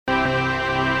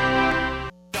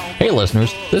Hey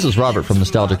listeners, this is Robert from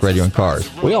Nostalgic Radio and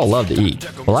Cars. We all love to eat.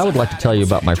 Well, I would like to tell you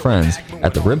about my friends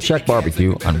at the Rib Shack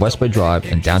Barbecue on West Bay Drive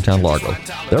in downtown Largo.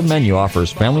 Their menu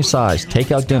offers family-sized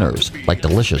takeout dinners like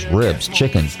delicious ribs,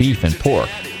 chicken, beef, and pork,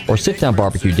 or sit-down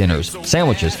barbecue dinners,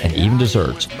 sandwiches, and even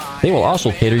desserts. They will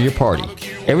also cater your party.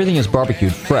 Everything is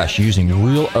barbecued fresh using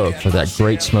real oak for that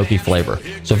great smoky flavor.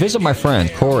 So visit my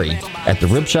friend Corey at the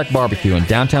Rib Shack Barbecue in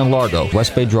downtown Largo,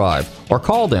 West Bay Drive, or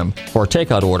call them for a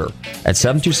takeout order at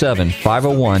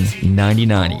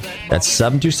 727-501-9090. That's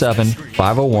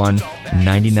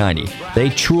 727-501-9090. They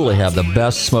truly have the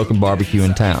best smoking barbecue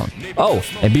in town. Oh,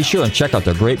 and be sure and check out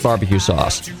their great barbecue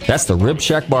sauce. That's the Rib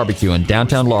Shack Barbecue in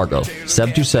downtown Largo,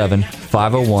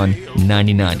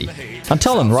 727-501-9090. I'm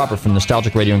telling Robert from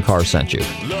Nostalgic Radio and Cars sent you.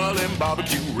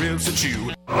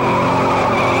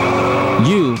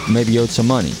 You may be owed some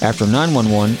money. After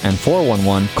 911 and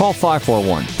 411, call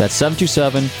 541. That's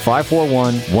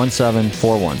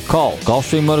 727-541-1741. Call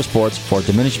Gulfstream Motorsports for a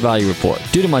diminished value report.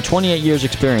 Due to my 28 years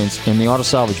experience in the auto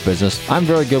salvage business, I'm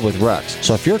very good with wrecks.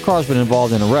 So if your car's been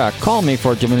involved in a wreck, call me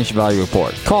for a diminished value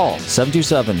report. Call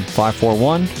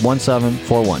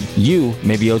 727-541-1741. You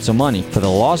may be owed some money for the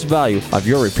lost value of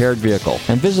your repaired vehicle.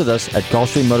 And visit us at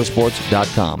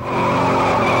GulfstreamMotorsports.com.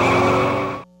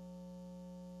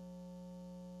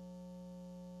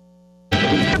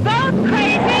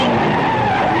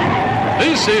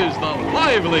 This is the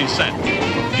Lively Set.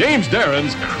 James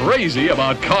Darren's crazy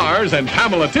about cars and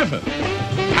Pamela Tiffin.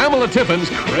 Pamela Tiffin's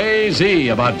crazy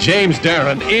about James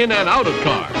Darren in and out of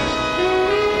cars.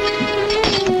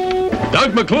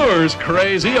 Doug McClure's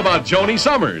crazy about Joni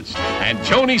Summers. And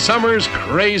Joni Summers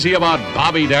crazy about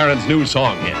Bobby Darren's new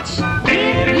song hits.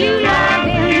 If you love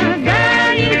him,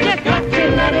 girl, you just got to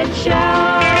let it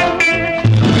show.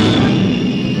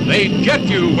 They get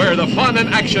you where the fun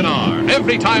and action are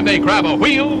every time they grab a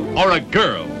wheel or a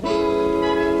girl.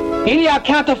 Edie, I'll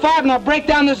count to 5 and I'll break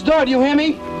down this door. Do you hear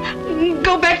me?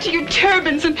 Go back to your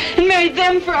turbans and marry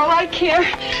them for all I care.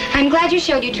 I'm glad you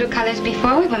showed your true colors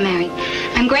before we were married.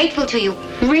 I'm grateful to you.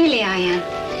 Really, I am.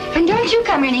 And don't you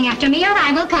come running after me or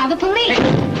I will call the police.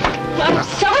 I'm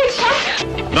sorry, sir.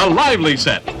 The Lively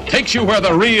Set takes you where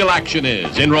the real action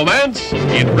is in romance,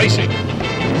 in racing.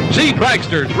 See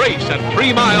dragsters race at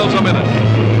 3 miles a minute.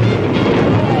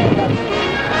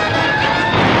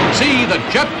 See the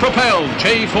jet-propelled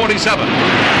J47.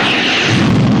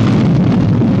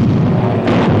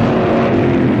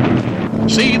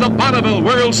 See the Bonneville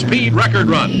World Speed Record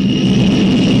Run.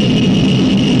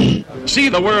 See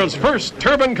the world's first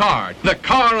turbine car, the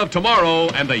car of tomorrow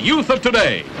and the youth of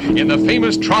today, in the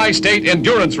famous Tri-State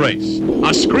Endurance Race.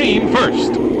 A screen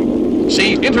first.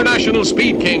 See international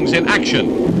speed kings in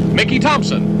action. Mickey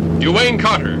Thompson, Duane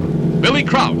Carter, Billy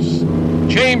Krause,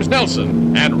 James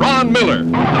Nelson, and Ron Miller.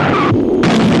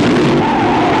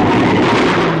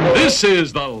 This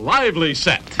is the Lively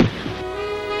Set.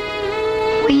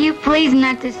 Will you please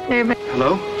not disturb us?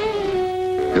 Hello?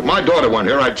 If my daughter weren't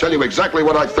here, I'd tell you exactly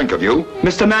what I think of you.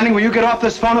 Mr. Manning, will you get off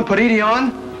this phone and put Edie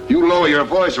on? You lower your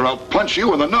voice or I'll punch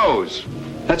you in the nose.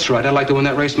 That's right. I'd like to win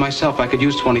that race myself. I could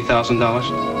use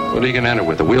 $20,000. What are you going to enter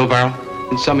with, a wheelbarrow?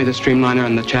 And sell me the streamliner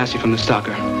and the chassis from the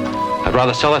stocker. I'd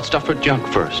rather sell that stuff for junk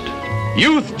first.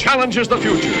 Youth challenges the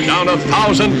future down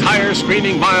 1,000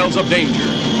 tire-screening miles of danger.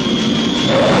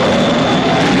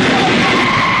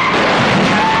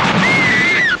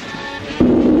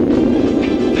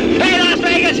 Hey, Las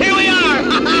Vegas, here we are!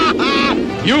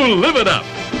 You live it up.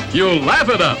 You laugh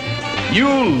it up. You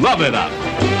love it up.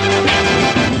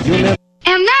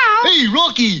 And now... Hey,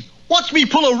 Rocky, watch me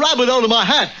pull a rabbit out of my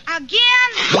hat. Again?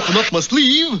 Nothing up my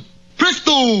sleeve.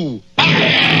 Presto!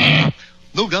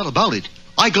 No doubt about it.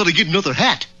 I gotta get another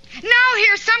hat. Now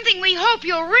here's something we hope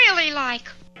you'll really like.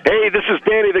 Hey, this is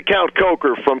Danny the Count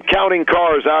Coker from Counting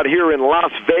Cars out here in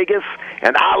Las Vegas,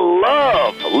 and I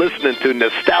love listening to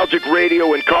Nostalgic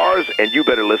Radio and Cars, and you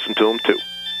better listen to them too.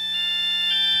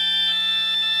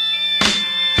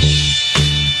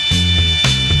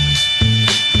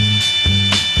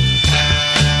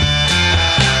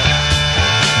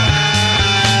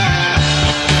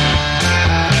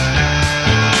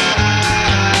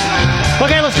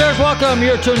 Okay, listeners, welcome.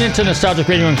 You're tuned into Nostalgic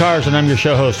Radio and Cars, and I'm your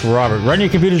show host, Robert. Run your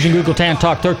computers and Google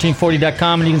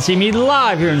TanTalk1340.com, and you can see me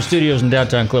live here in the studios in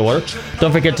downtown Clearwater.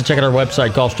 Don't forget to check out our website,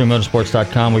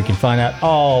 GulfstreamMotorsports.com, where you can find out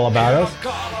all about us.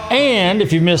 And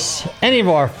if you miss any of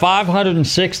our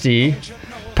 560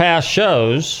 past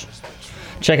shows,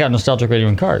 check out Nostalgic Radio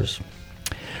and Cars.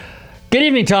 Good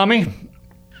evening, Tommy.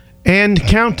 And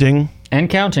counting. And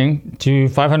counting to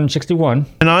 561.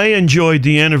 And I enjoyed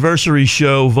the anniversary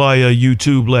show via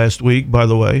YouTube last week, by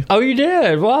the way. Oh, you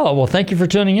did? Wow. Well, thank you for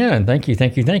tuning in. Thank you.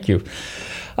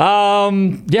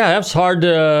 Yeah, that's hard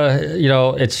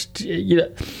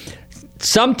to,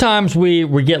 sometimes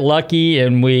we get lucky,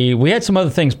 and we had some other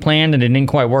things planned and it didn't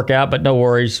quite work out, but no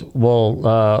worries.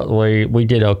 We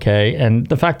did okay. And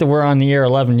the fact that we're on the air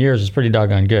 11 years is pretty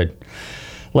doggone good.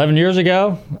 11 years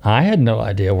ago, I had no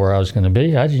idea where I was going to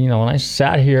be. When I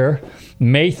sat here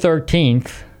May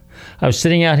 13th, I was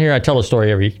sitting out here. I tell the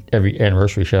story every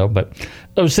anniversary show, but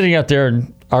I was sitting out there,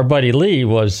 and our buddy Lee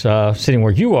was sitting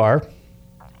where you are.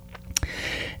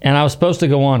 And I was supposed to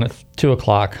go on at 2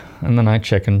 o'clock, and then I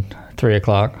chickened. 3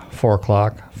 o'clock, 4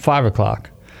 o'clock, 5 o'clock,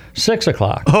 6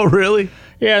 o'clock. Oh, really?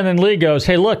 Yeah, and then Lee goes,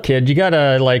 "Hey, look, kid, you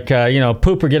gotta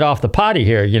poop or get off the potty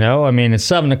here. I mean, it's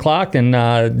 7 o'clock, and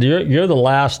you're the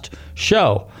last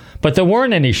show." But there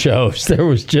weren't any shows. There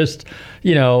was just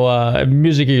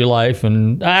Music of Your Life,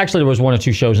 and actually there was 1 or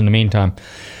 2 shows in the meantime.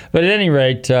 But at any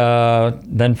rate,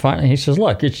 then finally he says,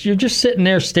 "Look, you're just sitting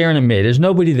there staring at me. There's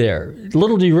nobody there."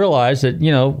 Little do you realize that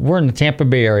we're in the Tampa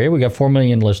Bay area. We got 4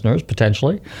 million listeners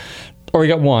potentially, or we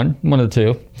got one of the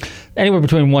two. Anywhere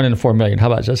between 1 and 4 million. How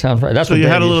about that? That sounds right. That's so you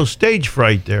had a little stage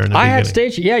fright there in the beginning. I had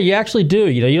stage. Yeah, you actually do.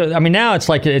 I mean, now it's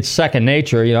like it's second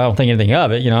nature. I don't think anything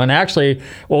of it. And actually,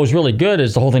 what was really good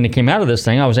is the whole thing that came out of this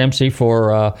thing. I was MC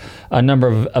for a number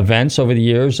of events over the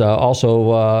years.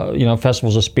 Also,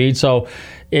 festivals of speed. So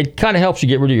it kind of helps you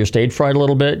get rid of your stage fright a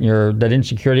little bit, and that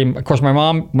insecurity. Of course, my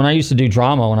mom, when I used to do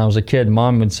drama when I was a kid,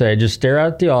 Mom would say, "Just stare out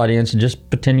at the audience and just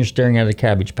pretend you're staring at a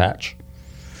cabbage patch."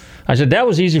 I said, "That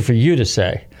was easy for you to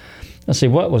say." Let's see,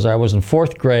 what was I? I was in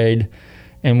 4th grade,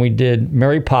 and we did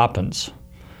Mary Poppins.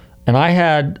 And I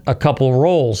had a couple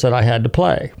roles that I had to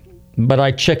play, but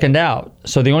I chickened out.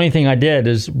 So the only thing I did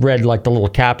is read like the little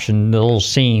caption, the little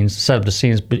scenes, set up the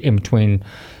scenes in between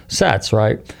sets,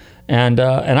 right? And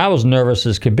I was nervous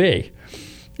as could be,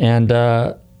 and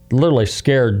literally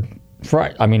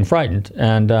frightened.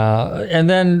 And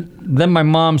then my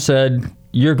mom said,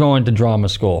 "You're going to drama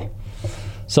school."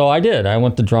 So I did. I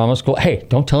went to drama school. Hey,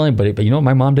 don't tell anybody, but you know what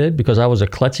my mom did? Because I was a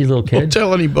klutzy little kid. Don't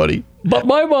tell anybody. But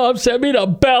my mom sent me to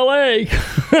ballet.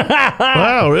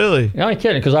 Wow, really? I'm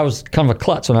kidding, because I was kind of a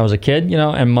klutz when I was a kid,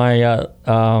 and my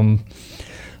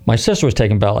sister was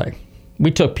taking ballet. We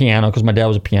took piano because my dad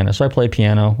was a pianist, so I played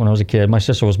piano when I was a kid. My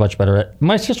sister was better at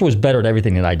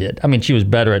everything that I did. I mean, she was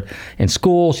better in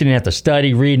school. She didn't have to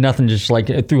study, read, nothing. Just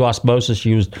like through osmosis,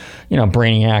 she was,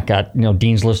 brainiac, got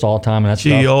Dean's List all the time and that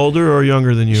stuff. She older or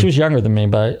younger than you? She was younger than me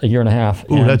by a year and a half.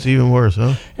 Ooh, that's even worse,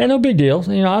 huh? And no big deal.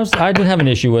 I didn't have an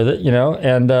issue with it.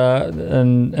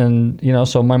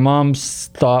 So my mom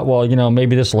thought, well,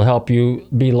 maybe this will help you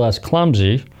be less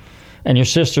clumsy, and your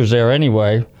sister's there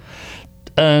anyway,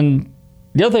 and.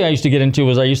 The other thing I used to get into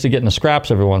was I used to get in the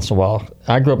scraps every once in a while.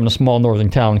 I grew up in a small northern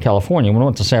town in California. When I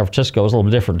went to San Francisco, it was a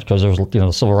little bit different because there was,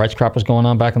 the civil rights crap was going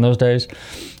on back in those days.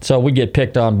 So we'd get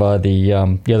picked on by the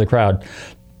other crowd.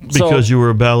 Because you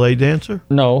were a ballet dancer?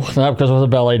 No, not because I was a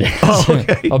ballet dancer. Oh,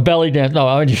 okay. A belly dance.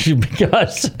 No,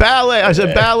 because ballet. I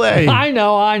said ballet. I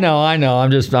know.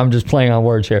 I'm just playing on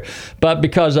words here. But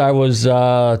because I was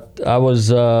a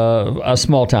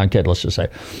small town kid, let's just say.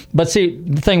 But see,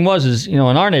 the thing is, in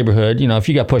our neighborhood, if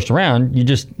you got pushed around, you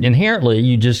just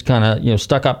inherently kind of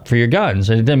stuck up for your guns,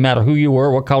 and it didn't matter who you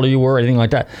were, what color you were, anything like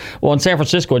that. Well, in San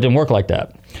Francisco, it didn't work like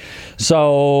that.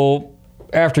 So.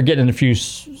 After getting in a few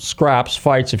scraps,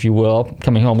 fights, if you will,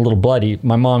 coming home a little bloody,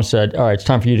 my mom said, "All right, it's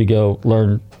time for you to go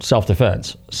learn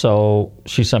self-defense." So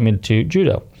she sent me to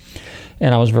judo,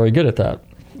 and I was very good at that.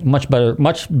 Much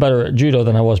better at judo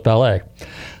than I was ballet,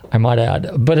 I might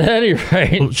add. But at any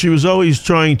rate... Well, she was always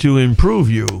trying to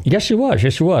improve you. Yes, she was.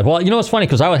 Well, it's funny,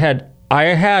 because I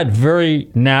had very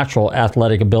natural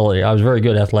athletic ability. I was very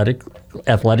good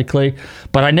athletically,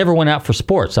 but I never went out for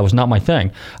sports. That was not my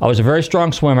thing. I was a very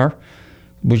strong swimmer,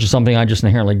 which is something I just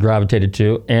inherently gravitated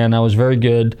to. And I was very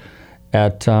good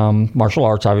at martial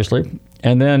arts, obviously.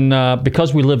 And then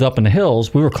because we lived up in the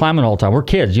hills, we were climbing all the time. We're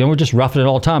kids, we're just roughing it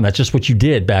all the time. That's just what you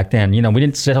did back then. We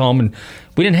didn't sit home, and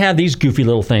we didn't have these goofy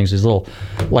little things, these little,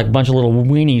 like a bunch of little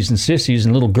weenies and sissies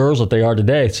and little girls that they are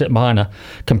today, sitting behind a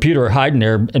computer hiding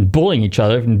there and bullying each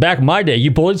other. And back in my day,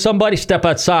 you bullied somebody, step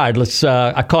outside. Let's,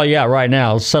 I call you out right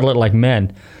now. Let's settle it like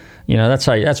men.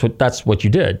 That's what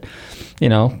you did.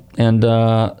 And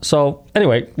so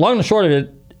anyway, long and short of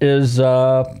it is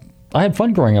I had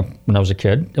fun growing up when I was a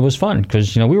kid. It was fun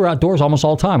because we were outdoors almost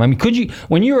all the time. I mean,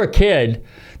 when you were a kid,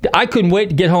 I couldn't wait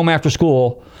to get home after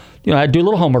school. I'd do a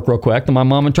little homework real quick, then my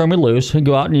mom would turn me loose and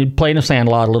go out and you'd play in the sand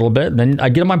lot a little bit, and then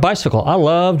I'd get on my bicycle. I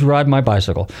loved riding my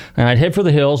bicycle. And I'd head for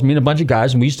the hills, meet a bunch of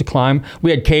guys, and we used to climb.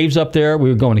 We had caves up there. We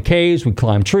would go into caves. We'd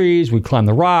climb trees. We'd climb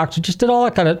the rocks. We just did all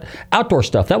that kind of outdoor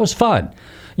stuff. That was fun.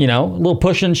 A little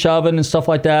pushing, shoving, and stuff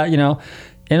like that,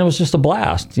 it was just a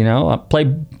blast. I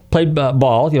played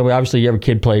ball. Obviously every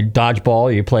kid played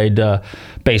dodgeball. You played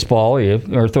baseball.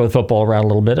 Or throw the football around a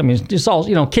little bit. I mean, it's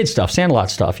all kid stuff, Sandlot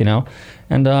stuff.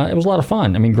 And it was a lot of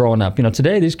fun. I mean, growing up.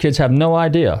 Today these kids have no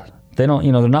idea. They don't.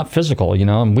 They're not physical.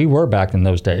 And we were back in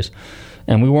those days,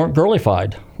 and we weren't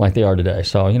girlified like they are today.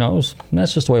 So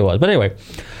that's just the way it was. But anyway,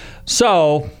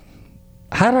 so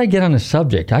how did I get on this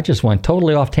subject? I just went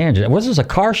totally off tangent. Was this a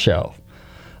car show?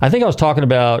 I think I was talking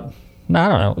about. I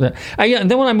don't know.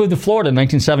 And then when I moved to Florida in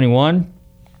 1971,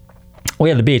 we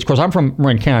had the beach. Of course, I'm from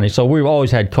Marin County, so we've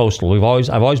always had coastal. I've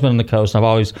always been on the coast. I've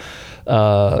always,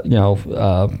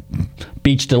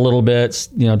 beached a little bit.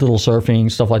 Did a little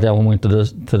surfing, stuff like that. When we went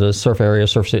to the surf area,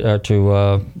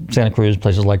 to Santa Cruz,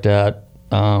 places like that.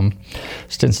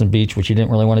 Stinson Beach, which you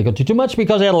didn't really want to go to too much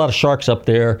because they had a lot of sharks up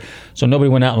there, so nobody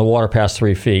went out in the water past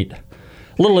 3 feet.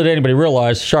 Little did anybody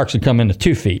realize sharks would come into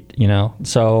 2 feet,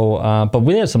 So, but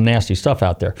we had some nasty stuff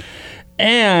out there.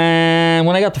 And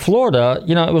when I got to Florida,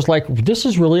 it was like, this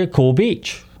is really a cool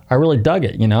beach. I really dug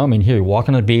it, I mean, here, you're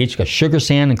walking on the beach, got sugar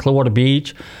sand and Clearwater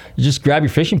Beach. You just grab your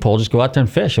fishing pole, just go out there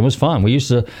and fish. It was fun. We used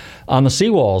to, on the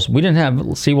seawalls, we didn't have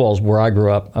seawalls where I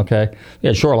grew up, okay? We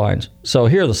had shorelines. So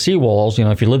here are the seawalls,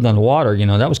 if you lived on the water,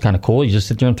 that was kind of cool. You just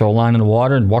sit there and throw a line in the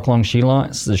water and walk along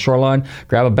the shoreline,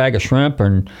 grab a bag of shrimp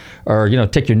or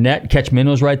take your net, catch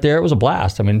minnows right there. It was a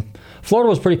blast. I mean, Florida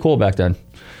was pretty cool back then.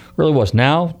 Really was.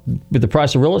 Now, with the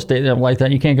price of real estate like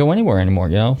that, you can't go anywhere anymore,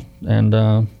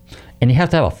 And you have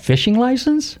to have a fishing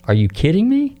license? Are you kidding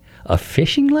me? A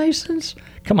fishing license?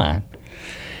 Come on.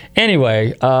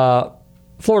 Anyway,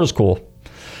 Florida's cool.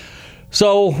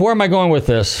 So where am I going with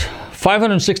this?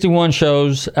 561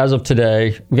 shows as of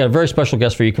today. We got a very special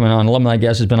guest for you coming on. Alumni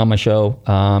guest has been on my show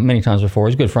many times before.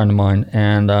 He's a good friend of mine,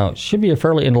 and should be a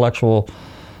fairly intellectual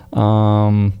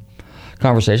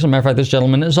conversation. As a matter of fact, this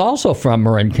gentleman is also from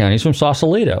Marin County. He's from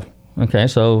Sausalito. Okay,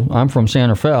 so I'm from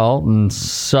Santa Fe, and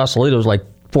Sausalito is like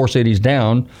 4 cities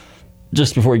down,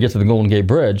 just before you get to the Golden Gate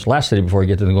Bridge. Last city before you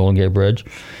get to the Golden Gate Bridge,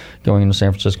 going into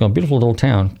San Francisco. Beautiful little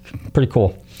town. Pretty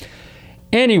cool.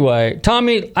 Anyway,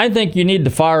 Tommy, I think you need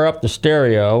to fire up the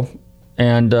stereo.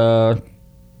 And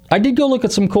I did go look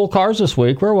at some cool cars this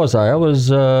week. Where was I? I was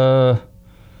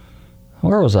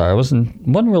wasn't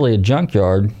really a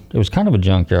junkyard. It was kind of a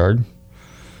junkyard.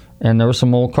 And there were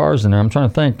some old cars in there. I'm trying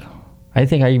to think. I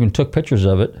think I even took pictures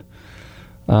of it.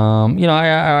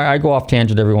 I go off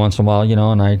tangent every once in a while,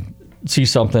 and I see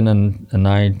something and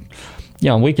I,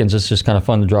 on weekends it's just kind of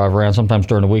fun to drive around. Sometimes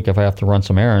during the week if I have to run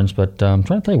some errands, but I'm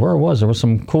trying to think where it was. There was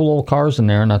some cool old cars in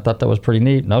there, and I thought that was pretty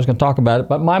neat. And I was going to talk about it,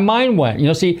 but my mind went.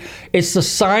 See, it's the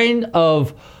sign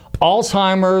of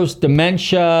Alzheimer's,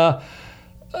 dementia,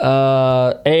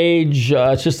 age.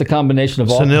 It's just a combination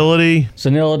of all.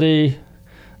 Senility.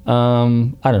 I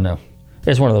don't know.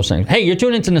 It's one of those things. Hey, you're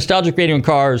tuning into Nostalgic Radio and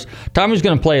Cars. Tommy's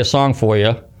going to play a song for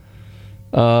you.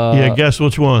 Guess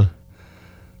which one?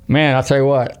 Man, I'll tell you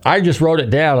what. I just wrote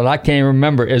it down, and I can't even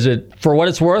remember. Is it For What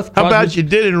It's Worth? How about you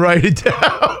didn't write it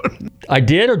down? I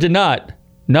did or did not?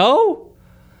 No?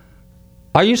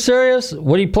 Are you serious?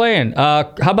 What are you playing?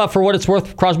 How about For What It's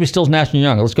Worth, Crosby, Stills, Nash &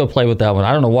 Young? Let's go play with that one.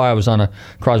 I don't know why I was on a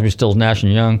Crosby, Stills, Nash &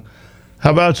 Young.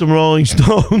 How about some Rolling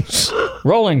Stones?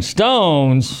 Rolling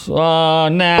Stones? Nah.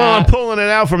 Well, I'm pulling it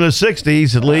out from the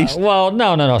 60s at least.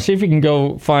 No. See if you can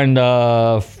go find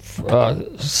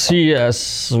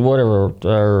CS whatever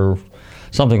or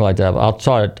something like that. I'll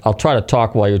try to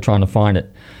talk while you're trying to find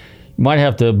it. You might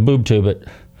have to boob tube it.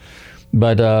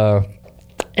 But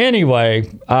anyway,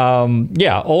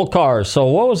 old cars. So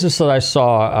what was this that I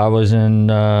saw? I was in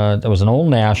there was an old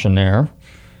Nash in there.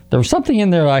 There was something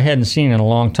in there I hadn't seen in a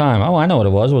long time. Oh, I know what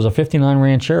it was. It was a 59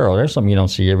 Ranchero. There's something you don't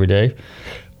see every day.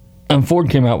 And Ford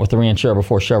came out with the Ranchero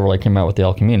before Chevrolet came out with the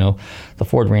El Camino. The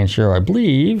Ford Ranchero, I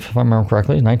believe, if I remember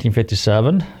correctly,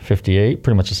 1957, 58,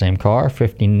 pretty much the same car.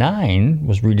 59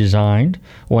 was redesigned,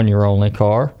 one-year only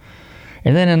car.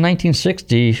 And then in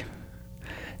 1960,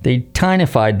 they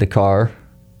tinified the car,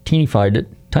 tinified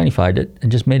it, and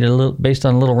just made it a little based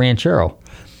on a little Ranchero.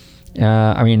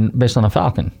 Based on a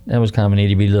Falcon. That was kind of an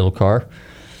itty-bitty little car.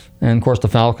 And, of course, the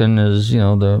Falcon is,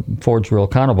 the Ford's real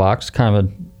Econobox, kind of a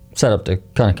setup to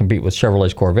kind of compete with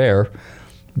Chevrolet's Corvair,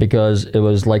 because it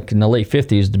was like in the late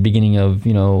 50s, the beginning of,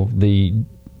 the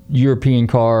European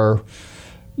car,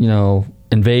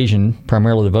 invasion,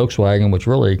 primarily the Volkswagen, which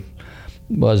really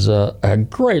was a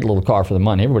great little car for the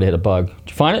money. Everybody had a bug.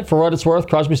 Did you find it? For What It's Worth,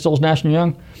 Crosby, Stills, Nash &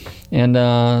 Young? And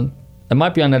it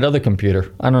might be on that other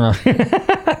computer. I don't know.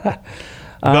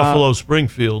 Buffalo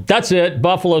Springfield. That's it,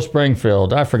 Buffalo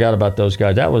Springfield. I forgot about those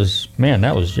guys. That was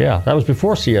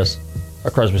before CS,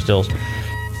 Crosby Stills.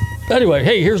 Anyway,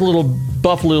 hey, here's a little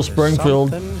Buffalo,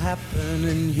 Springfield.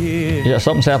 Yeah,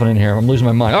 something's happening here. I'm losing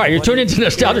my mind. All right, you're tuning into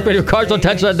Nostalgic Radio Cars. Don't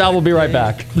touch that dial. We'll be right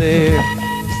back. There's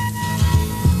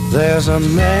a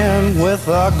man with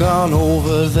a gun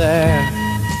over there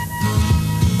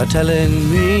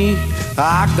telling me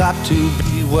I got to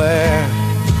beware.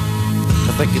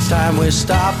 I think it's time we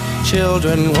stop.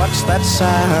 Children, what's that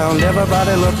sound?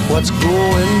 Everybody look what's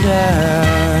going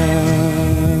down.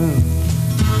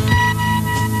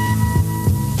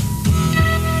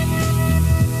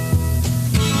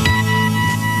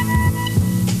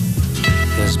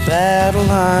 There's battle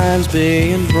lines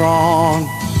being drawn.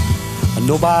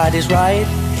 Nobody's right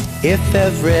if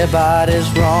everybody's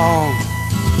wrong.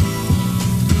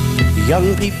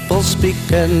 Young people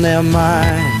speaking their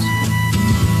minds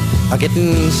are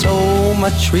getting so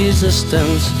much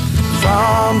resistance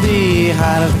from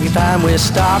behind. Every time we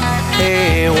stop,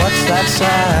 hey, what's that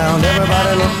sound?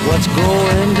 Everybody look what's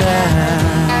going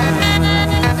down.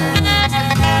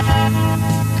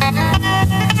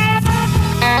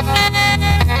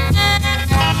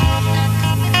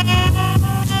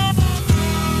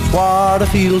 What a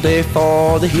field day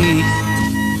for the heat.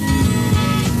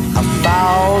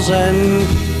 1,000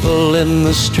 people in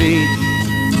the street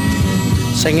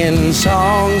singing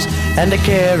songs and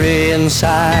carrying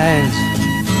signs.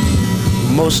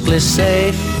 Mostly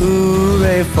say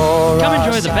hooray for Come our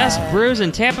enjoy the best brews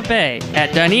in Tampa Bay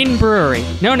at Dunedin Brewery.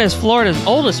 Known as Florida's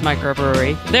oldest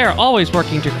microbrewery, they are always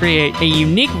working to create a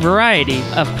unique variety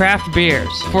of craft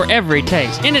beers for every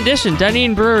taste. In addition,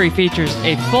 Dunedin Brewery features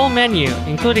a full menu,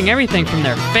 including everything from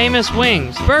their famous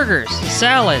wings, burgers,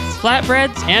 salads,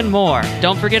 flatbreads, and more.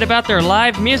 Don't forget about their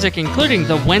live music, including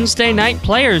the Wednesday Night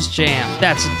Players Jam.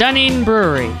 That's Dunedin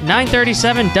Brewery,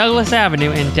 937 Douglas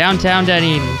Avenue in downtown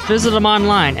Dunedin. Visit them online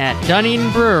at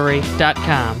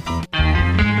DunedinBrewery.com.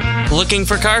 Looking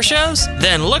for car shows?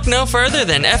 Then look no further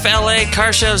than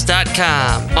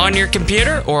FLACarshows.com. On your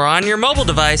computer or on your mobile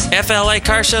device,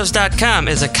 FLACarshows.com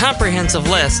is a comprehensive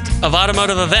list of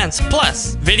automotive events,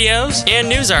 plus videos and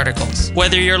news articles.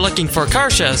 Whether you're looking for car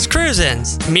shows,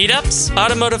 cruise-ins, meetups,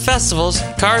 automotive festivals,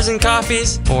 cars and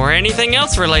coffees, or anything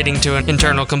else relating to an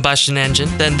internal combustion engine,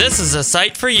 then this is a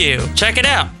site for you. Check it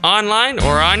out online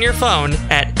or on your phone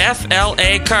at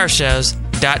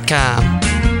FLACarshows.com.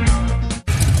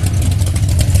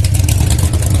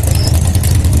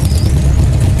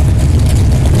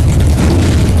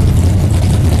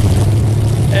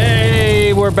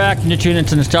 Hey, we're back and you're tuning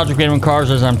into Nostalgic Radio and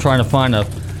Cars as I'm trying to find a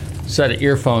set of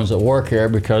earphones that work here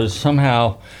because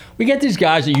somehow we get these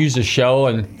guys that use the show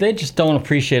and they just don't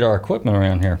appreciate our equipment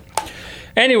around here.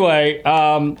 Anyway,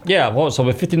 so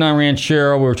the 59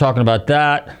 Ranchero, we were talking about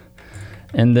that.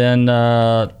 And then,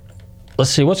 let's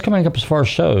see, what's coming up as far as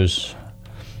shows?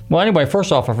 Well, anyway,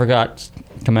 first off, I forgot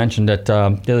to mention that the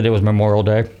other day was Memorial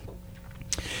Day.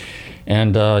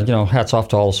 And, hats off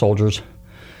to all the soldiers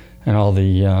and all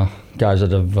the guys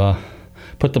that have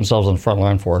put themselves on the front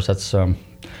line for us. That's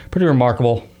pretty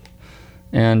remarkable.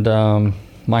 And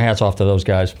my hat's off to those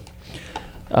guys.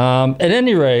 At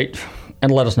any rate,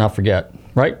 and let us not forget,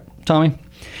 right, Tommy?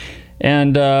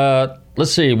 And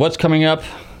let's see, what's coming up?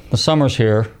 The summer's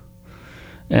here.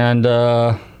 And,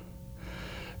 some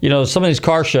of these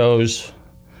car shows,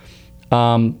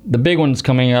 the big one that's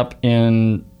coming up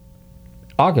in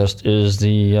August is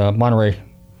the Monterey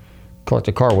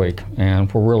Collector Car Week,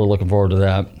 and we're really looking forward to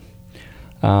that.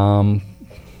 I'm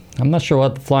not sure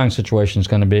what the flying situation is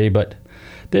going to be, but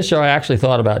this year I actually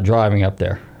thought about driving up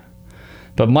there.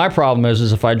 But my problem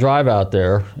is if I drive out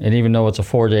there, and even though it's a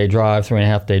 4-day drive,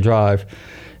 3.5-day drive,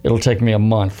 it'll take me a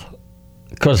month.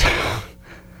 Because,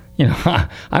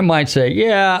 I might say,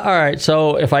 yeah, all right,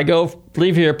 so if I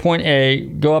leave here, point A,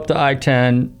 go up to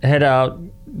I-10, head out,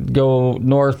 go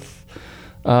north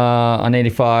on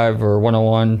 85 or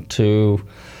 101 to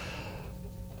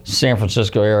San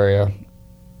Francisco area,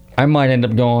 I might end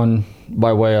up going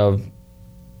by way of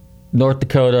North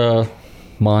Dakota,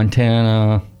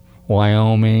 Montana,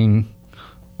 Wyoming,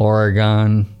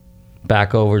 Oregon,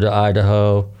 back over to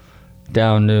Idaho,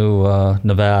 down to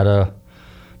Nevada,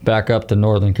 back up to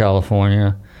Northern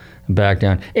California, and back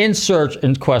down, in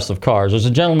quest of cars. There's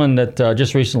a gentleman that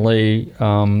just recently,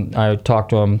 I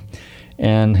talked to him,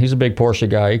 and he's a big Porsche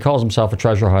guy. He calls himself a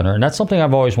treasure hunter, and that's something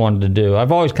I've always wanted to do.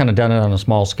 I've always kind of done it on a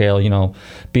small scale,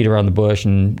 beat around the bush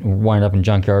and wind up in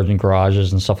junkyards and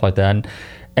garages and stuff like that.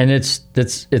 And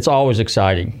it's always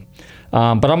exciting. But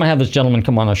I'm going to have this gentleman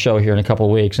come on our show here in a couple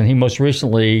of weeks, and he most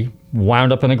recently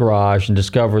wound up in a garage and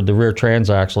discovered the rear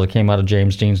transaxle that came out of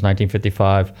James Dean's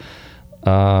 1955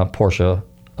 Porsche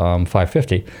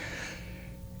 550.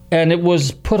 And it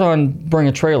was put on Bring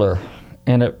a Trailer,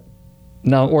 and it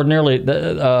Now, ordinarily,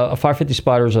 a 550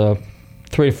 Spider is a $3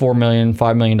 to $4 million,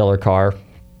 $5 million car.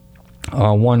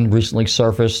 One recently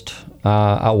surfaced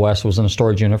out west, was in a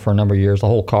storage unit for a number of years. The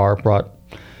whole car brought,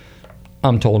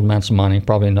 I'm told, amounts of money,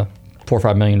 probably in the $4 or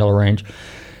 $5 million range.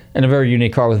 And a very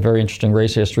unique car with very interesting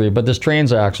race history. But this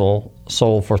transaxle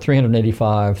sold for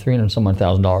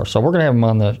 $300,000. So we're going to have him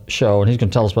on the show, and he's going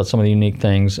to tell us about some of the unique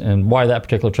things and why that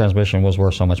particular transmission was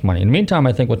worth so much money. In the meantime,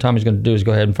 I think what Tommy's going to do is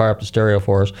go ahead and fire up the stereo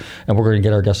for us, and we're going to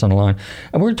get our guests on the line.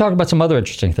 And we're going to talk about some other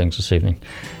interesting things this evening.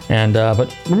 And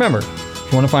but remember, if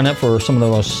you want to find out for some of the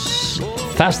most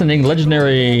fascinating,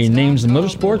 legendary names in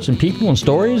motorsports and people and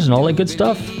stories and all that good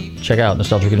stuff, check out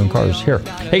Nostalgic Radio and Cars here.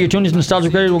 Hey, you're tuning to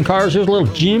Nostalgic Radio and Cars. Here's a little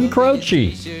Jim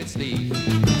Croce.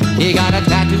 He got a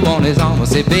tattoo on his arm,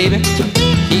 say, baby.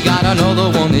 He got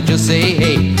another one that just say,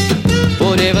 hey.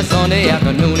 Whatever Sunday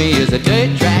afternoon, he is a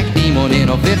dirt track demon in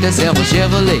a 57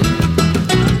 Chevrolet.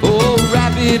 Oh,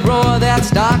 rapid roar, that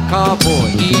stock car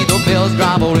boy. He the best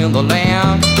driver in the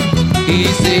land. He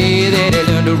say that he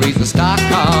learned to race a stock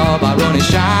car by running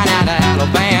shine out of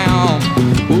Alabama.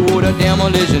 Oh, the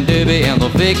demolition derby and the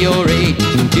figure eight.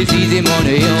 It's easy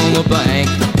money in the bank.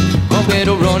 Compared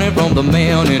to running from the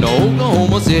man in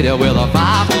Oklahoma City with a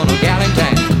 500-gallon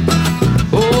tank.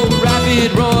 Oh,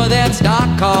 rapid roar, that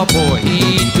stock car boy.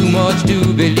 He ain't too much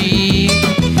to believe.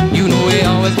 You know he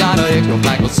always got an extra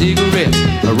pack of cigarettes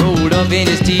rolled up in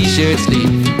his t-shirt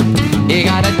sleeve. He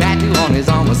got a tattoo on his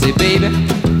arm, say, baby.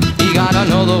 He got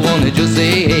another one that just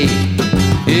say, hey.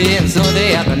 And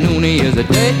Sunday afternoon he is a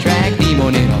dirt track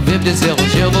demon in a 57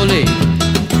 Chevrolet.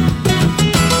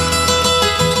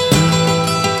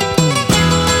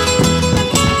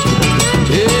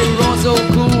 He runs so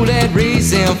cool, that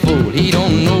racing fool. He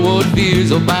don't know what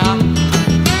fear's about.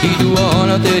 He do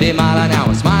 130 miles an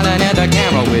hour, smiling at the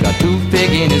camera with a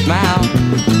toothpick in his mouth.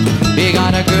 He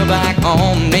got a girl back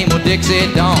home named Dixie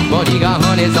Dawn, but he got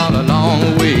honeys all along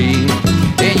the way.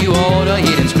 And you ought to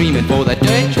hear him screaming for the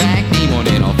dirt track demon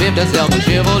in a 57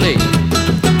 Chevrolet.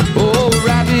 Oh,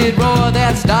 rapid roar,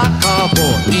 that stock car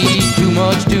boy. He ain't too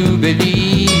much to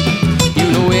believe. You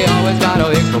know he always got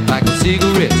an extra pack of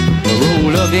cigarettes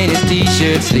roll up in his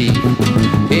t-shirt sleeve.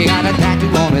 He got a tattoo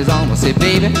on his arm, say,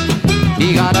 baby.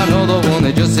 He got another one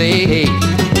that just say, hey.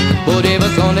 But every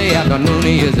Sunday afternoon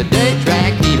he is a dirt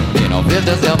track demon in a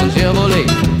 57 Chevrolet.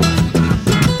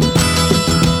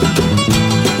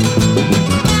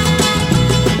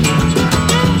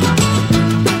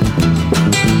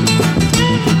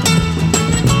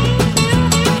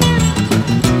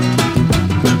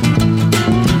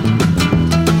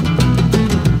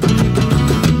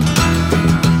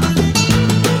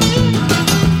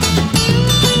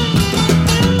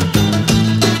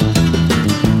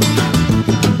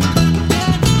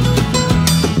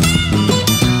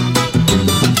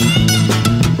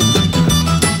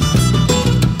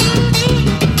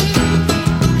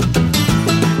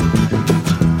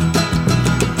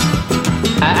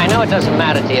 It doesn't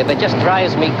matter to you, but it just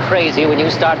drives me crazy when you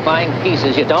start buying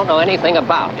pieces you don't know anything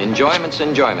about. Enjoyment's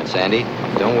enjoyment, Sandy.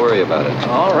 Don't worry about it.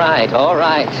 All right, all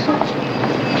right.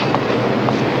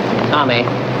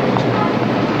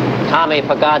 Tommy,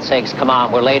 for God's sakes, come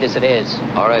on. We're late as it is.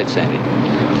 All right, Sandy.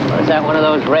 Or is that one of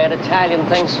those red Italian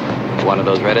things? One of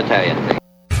those red Italian things.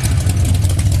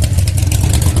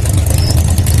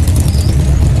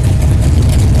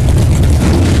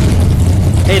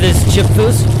 Hey, this is Chip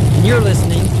Foose, and you're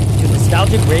listening to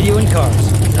Nostalgic Radio and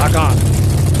Cars. Rock on.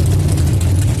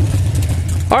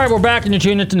 All right, we're back, and you're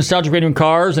tuning into Nostalgic Radio and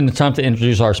Cars, and it's time to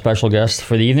introduce our special guest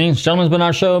for the evening. This gentleman's been on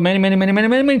our show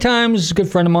many times. He's a good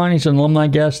friend of mine. He's an alumni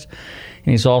guest,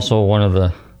 and he's also one of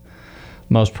the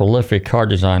most prolific car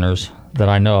designers that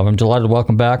I know of. I'm delighted to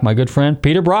welcome back my good friend,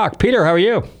 Peter Brock. Peter, how are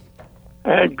you?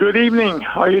 Hey, good evening.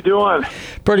 How you doing?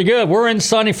 Pretty good. We're in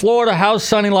sunny Florida. How's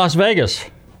sunny Las Vegas?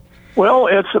 Well,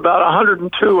 it's about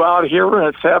 102 out here,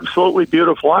 and it's absolutely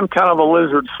beautiful. I'm kind of a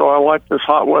lizard, so I like this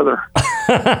hot weather.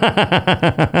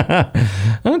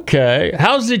 Okay.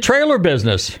 How's the trailer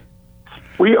business?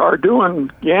 We are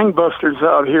doing gangbusters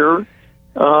out here.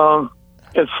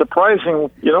 It's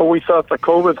surprising. You know, we thought the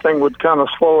COVID thing would kind of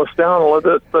slow us down a little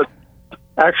bit, but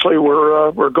actually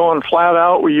we're going flat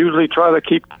out. We usually try to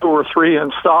keep 2 or 3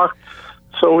 in stock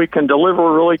so we can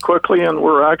deliver really quickly, and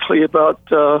we're actually about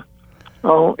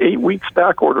 8 weeks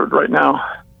back ordered right now.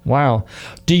 Wow.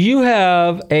 Do you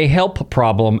have a help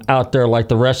problem out there like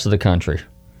the rest of the country?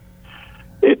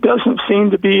 It doesn't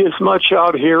seem to be as much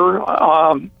out here.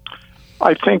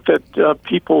 I think that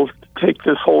people take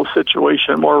this whole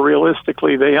situation more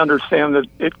realistically. They understand that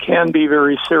it can be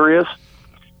very serious,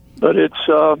 but it's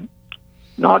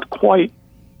not quite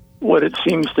what it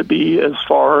seems to be as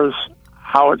far as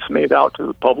how it's made out to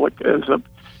the public.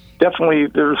 Definitely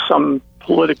there's some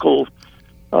political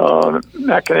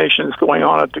machinations going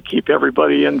on to keep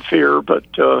everybody in fear, but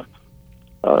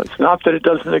it's not that it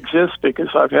doesn't exist, because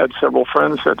I've had several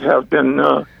friends that have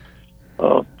been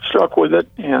struck with it,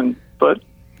 but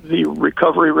the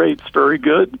recovery rate's very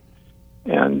good,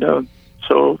 and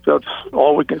so that's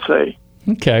all we can say.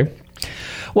 Okay.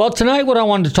 Well, tonight what I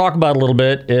wanted to talk about a little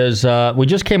bit is we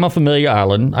just came off Amelia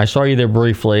Island. I saw you there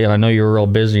briefly, and I know you were real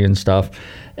busy and stuff.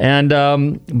 And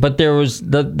but there was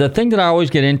the thing that I always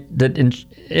get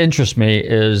interests me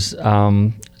is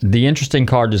the interesting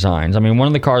car designs. I mean, one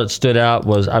of the cars that stood out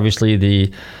was obviously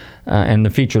the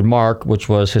featured mark, which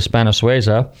was Hispano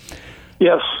Suiza.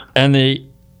 Yes. And the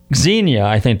Xenia,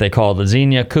 I think they call it the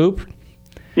Xenia Coupe.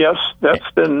 Yes,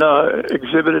 that's been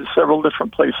exhibited several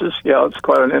different places. Yeah, it's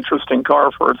quite an interesting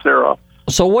car for its era.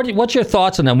 So what's your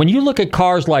thoughts on that? When you look at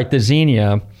cars like the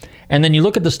Xenia, and then you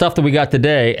look at the stuff that we got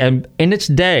today, and in its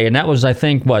day, and that was, I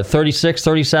think, 36,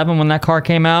 37 when that car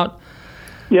came out?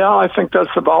 Yeah, I think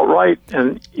that's about right.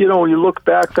 And, you look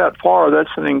back that far, that's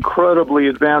an incredibly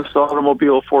advanced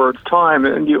automobile for its time,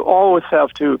 and you always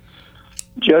have to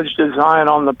judge design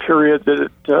on the period that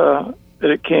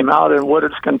it came out and what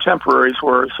its contemporaries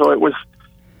were. So it was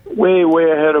way, way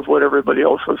ahead of what everybody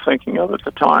else was thinking of at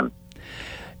the time.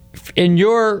 In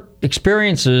your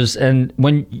experiences, and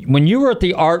when you were at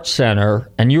the Art Center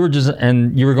and you were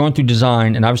going through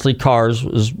design, and obviously cars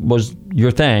was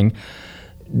your thing,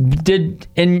 did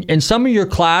in some of your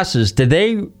classes, did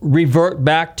they revert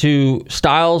back to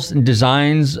styles and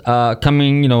designs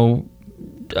coming,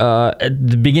 at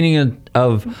the beginning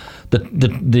of the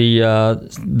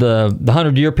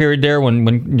 100-year period there,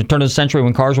 when the turn of the century,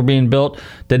 when cars were being built?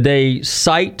 Did they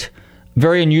cite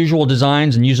very unusual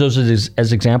designs and use those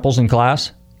as examples in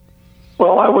class?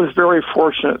 Well, I was very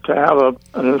fortunate to have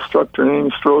an instructor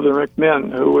named Strother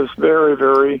McMinn, who was very,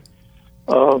 very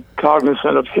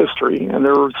cognizant of history, and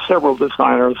there were several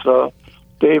designers.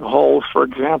 Dave Hulls, for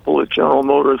example, at General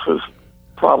Motors, was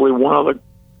probably one of the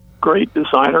great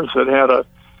designers that had a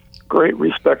great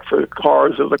respect for the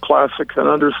cars of the classics and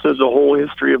understood the whole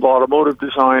history of automotive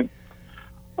design.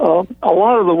 A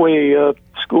lot of the way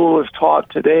school is taught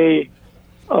today,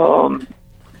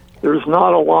 there's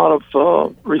not a lot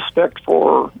of respect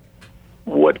for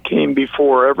what came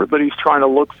before. Everybody's trying to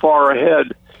look far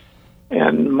ahead,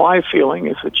 and my feeling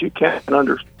is that you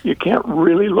can't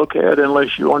really look ahead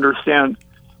unless you understand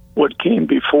what came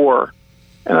before.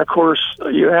 And of course,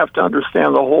 you have to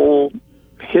understand the whole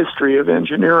history of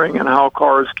engineering and how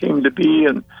cars came to be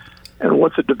and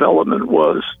what the development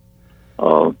was.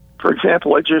 For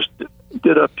example, I just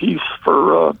did a piece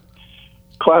for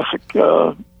Classic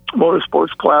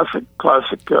Motorsports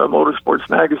Motorsports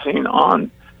magazine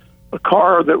on a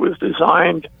car that was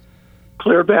designed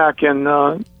clear back in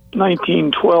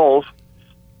 1912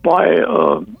 by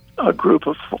a group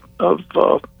of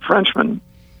Frenchmen,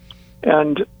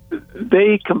 and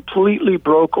they completely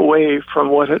broke away from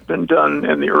what had been done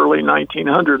in the early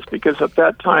 1900s, because at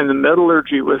that time the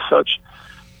metallurgy was such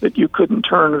that you couldn't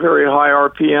turn very high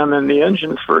RPM in the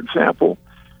engines, for example.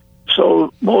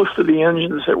 So most of the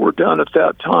engines that were done at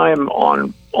that time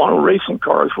on racing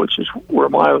cars, which is where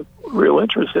my real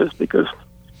interest is, because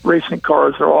racing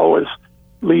cars are always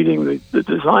leading the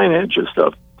design edge of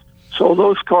stuff. So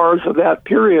those cars of that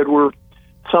period were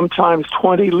sometimes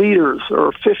 20 liters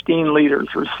or 15 liters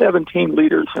or 17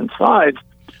 liters in size.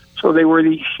 So they were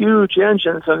these huge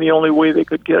engines, and the only way they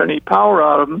could get any power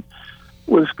out of them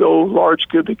was go large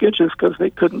cubic inches, because they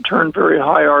couldn't turn very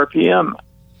high RPM.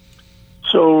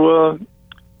 So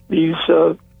these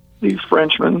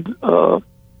Frenchmen,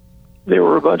 they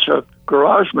were a bunch of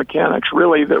garage mechanics,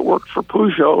 really, that worked for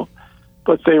Peugeot,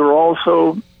 but they were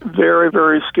also very,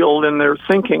 very skilled in their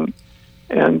thinking.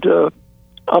 And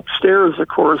upstairs, of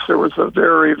course, there was a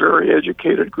very, very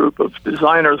educated group of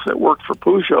designers that worked for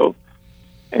Peugeot.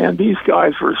 And these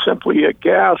guys were simply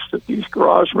aghast that these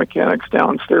garage mechanics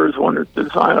downstairs wanted to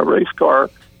design a race car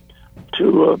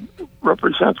to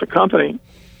represent the company.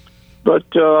 But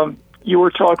you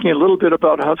were talking a little bit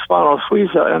about Hispano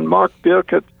Suiza, and Mark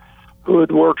Birkett, who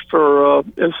had worked for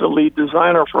as the lead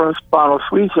designer for Hispano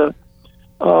Suiza,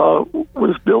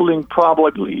 was building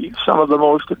probably some of the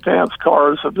most advanced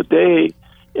cars of the day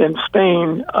in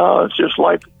Spain, just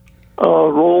like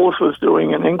Rolls was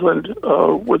doing in England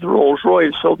with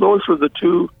Rolls-Royce. So those were the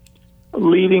two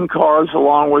leading cars,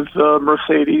 along with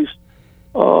Mercedes,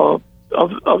 of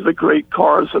the great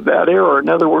cars of that era. In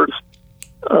other words,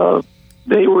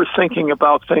 they were thinking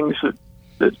about things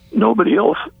that nobody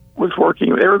else was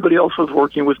working with. Everybody else was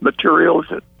working with materials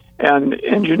and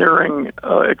engineering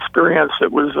experience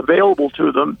that was available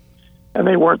to them. and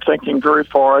they weren't thinking very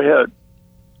far ahead.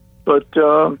 But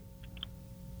the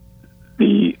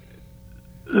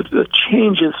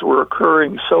changes were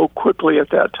occurring so quickly at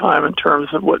that time in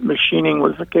terms of what machining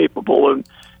was capable of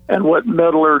and what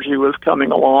metallurgy was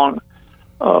coming along.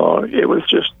 It was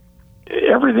just,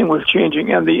 everything was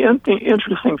changing. And the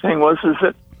interesting thing is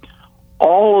that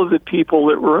all of the people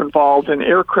that were involved in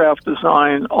aircraft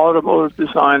design, automotive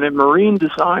design, and marine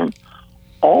design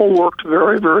all worked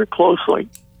very, very closely,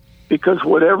 because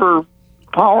whatever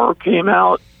power came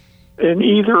out in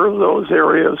either of those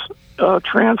areas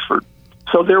transferred.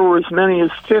 So there were as many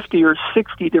as 50 or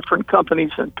 60 different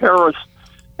companies in Paris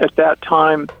at that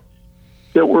time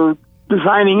that were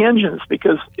designing engines,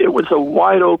 because it was a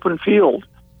wide open field.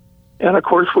 And of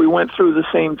course, we went through the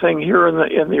same thing here in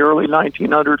the early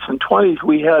 1900s and 20s.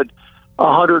 We had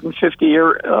 150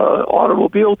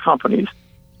 automobile companies,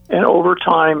 and over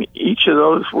time, each of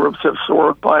those were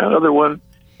absorbed by another one,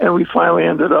 and we finally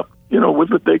ended up, with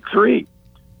the big three.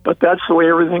 But that's the way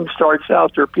everything starts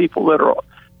out. There are people that are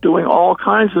doing all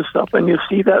kinds of stuff, and you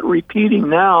see that repeating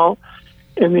now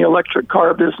in the electric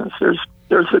car business.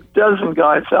 There's a dozen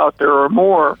guys out there or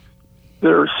more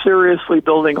that are seriously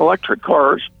building electric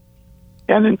cars,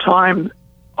 and in time,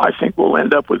 I think we'll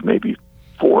end up with maybe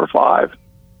 4 or 5.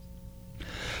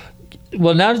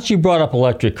 Well, now that you brought up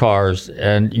electric cars,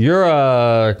 and you're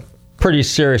a pretty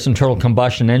serious internal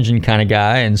combustion engine kind of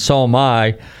guy, and so am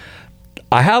I.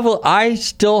 I'm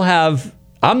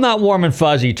not warm and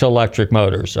fuzzy to electric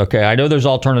motors, okay? I know there's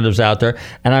alternatives out there,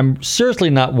 and I'm seriously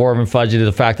not warm and fuzzy to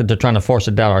the fact that they're trying to force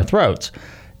it down our throats.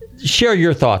 Share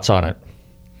your thoughts on it.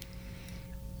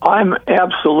 I'm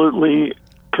absolutely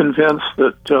convinced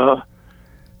that,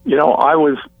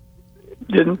 I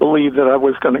didn't believe that I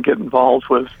was going to get involved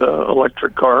with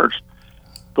electric cars.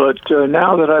 But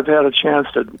now that I've had a chance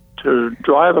to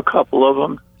drive a couple of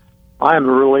them, I'm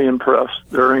really impressed.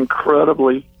 They're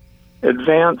incredibly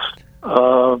advanced.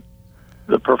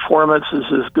 The performance is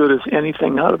as good as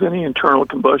anything out of any internal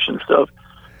combustion stuff.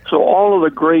 So all of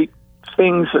the great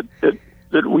things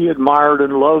that we admired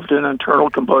and loved in internal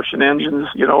combustion engines,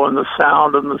 and the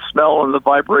sound and the smell and the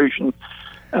vibration,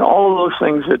 and all of those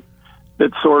things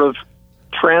that sort of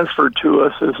transferred to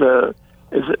us as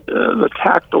the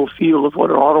tactile feel of what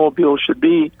an automobile should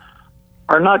be,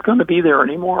 are not going to be there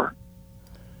anymore.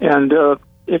 And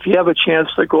if you have a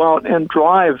chance to go out and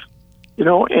drive,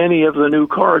 any of the new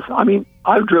cars. I mean,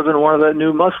 I've driven one of the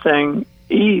new Mustang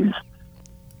E's.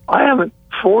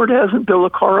 Ford hasn't built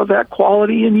a car of that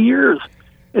quality in years.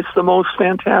 It's the most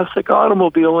fantastic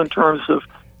automobile in terms of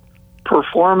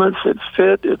performance, its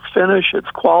fit, its finish, its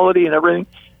quality, and everything.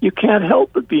 You can't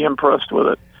help but be impressed with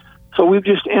it. So we've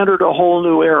just entered a whole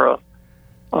new era.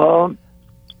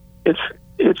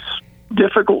 It's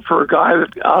difficult for a guy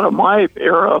that out of my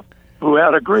era who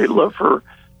had a great love for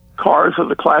cars of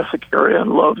the classic area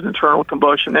and loved internal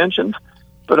combustion engines,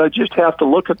 but I just have to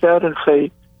look at that and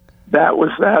say, that was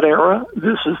that era,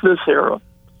 this is this era.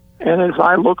 And as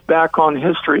I look back on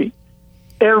history,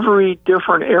 every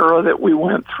different era that we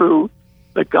went through,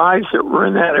 the guys that were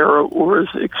in that era were as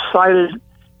excited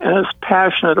and as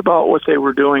passionate about what they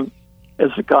were doing as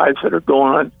the guys that are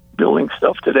going on building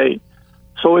stuff today.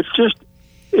 So it's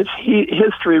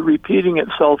history repeating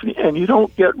itself, and you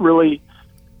don't get really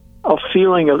a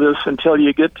feeling of this until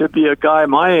you get to be a guy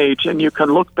my age, and you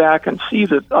can look back and see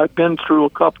that I've been through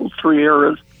a 3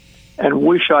 eras and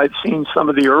wish I'd seen some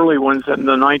of the early ones in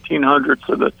the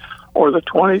 1900s or the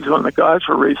 20s when the guys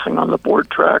were racing on the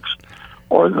board tracks,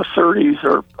 or the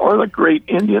 30s or the great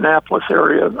Indianapolis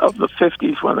area of the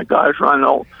 50s when the guys run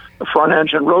the front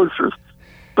engine roadsters.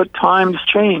 But times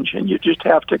change, and you just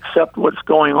have to accept what's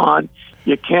going on.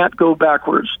 You can't go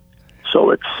backwards.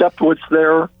 So accept what's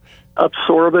there,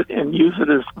 absorb it, and use it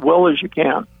as well as you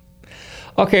can.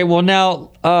 Okay, well now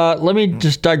let me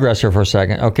just digress here for a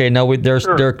second. Okay, now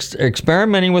they're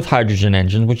experimenting with hydrogen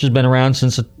engines, which has been around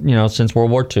since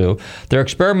World War II. They're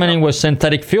experimenting with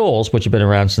synthetic fuels, which have been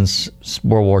around since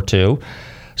World War II.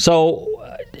 So,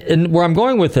 and where I'm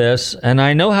going with this, and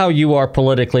I know how you are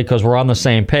politically because we're on the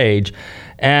same page.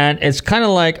 And it's kind of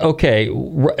like, okay,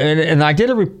 and I did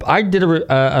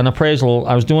an appraisal.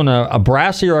 I was doing a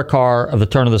brass era car of the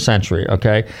turn of the century,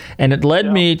 okay? And it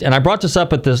led me, and I brought this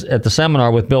up at the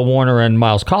seminar with Bill Warner and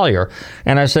Miles Collier,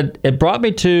 and I said, it brought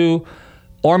me to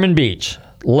Ormond Beach,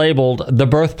 labeled the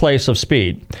birthplace of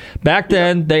speed. Back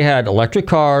then, they had electric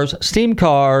cars, steam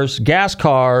cars, gas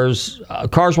cars,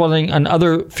 cars running on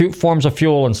other forms of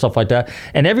fuel and stuff like that.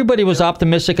 And everybody was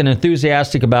optimistic and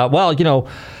enthusiastic about,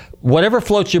 whatever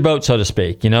floats your boat, so to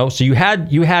speak, So you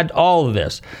had all of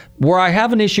this. Where I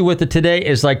have an issue with it today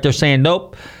is like they're saying,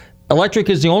 nope, electric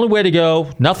is the only way to go.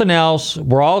 Nothing else.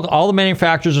 We're all the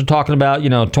manufacturers are talking about,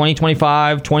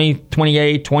 2025,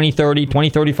 2028, 2030,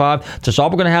 2035. That's all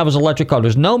we're going to have is electric cars.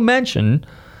 There's no mention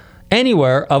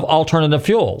anywhere of alternative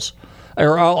fuels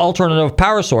or alternative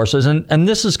power sources, and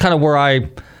this is kind of where I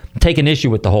take an issue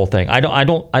with the whole thing. I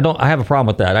have a problem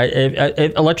with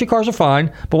that. Electric cars are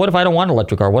fine, but what if I don't want an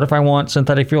electric car? What if I want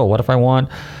synthetic fuel? What if I want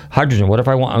hydrogen? What if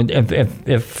I want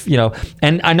if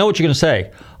and I know what you're going to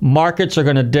say. Markets are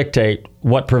going to dictate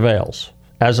what prevails,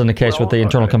 as in the case with the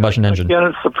internal combustion engine. Again,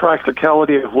 it's the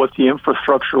practicality of what the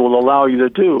infrastructure will allow you to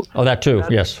do. Oh, that too,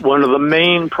 yes. One of the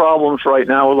main problems right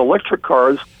now with electric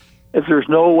cars is there's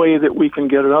no way that we can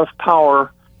get enough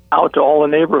power out to all the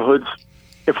neighborhoods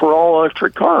if we're all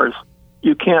electric cars.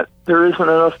 There isn't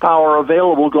enough power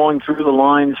available going through the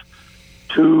lines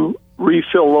to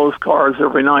refill those cars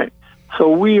every night. So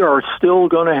we are still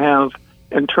going to have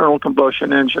internal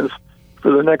combustion engines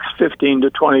for the next 15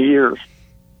 to 20 years.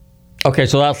 Okay,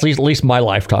 so that's at least my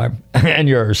lifetime and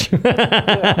yours.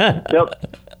 Yeah,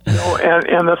 yep.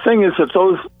 And the thing is that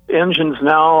those engines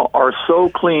now are so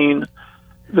clean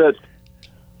that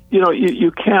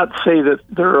you can't say that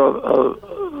they're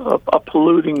a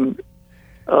polluting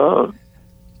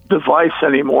device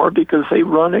anymore because they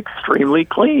run extremely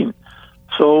clean.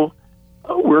 So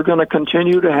we're going to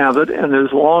continue to have it, and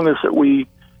as long as that we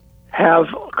have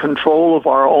control of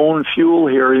our own fuel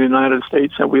here in the United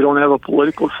States, and we don't have a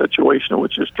political situation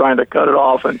which is trying to cut it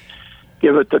off and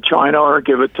give it to China or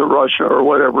give it to Russia or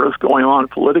whatever is going on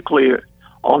politically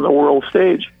on the world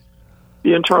stage,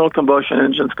 the internal combustion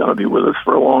engine is going to be with us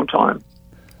for a long time.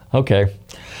 Okay,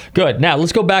 good. Now,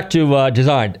 let's go back to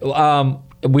design.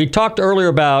 We talked earlier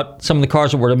about some of the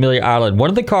cars that were at Amelia Island. One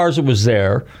of the cars that was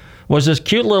there was this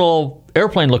cute little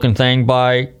airplane-looking thing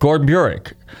by Gordon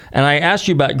Burek. And I asked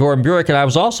you about Gordon Burek, and I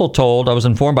was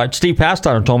informed by Steve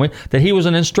Pastiner told me that he was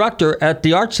an instructor at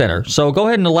the Art Center. So go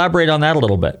ahead and elaborate on that a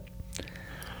little bit.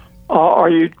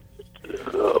 Wait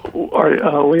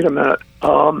a minute.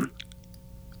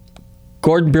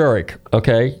 Gordon Burek,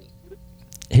 okay.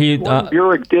 Gordon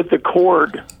Burek did the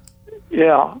Cord,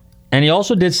 yeah. And he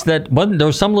also did that. There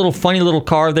was some little funny little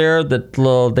car there that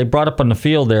they brought up on the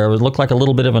field there. It looked like a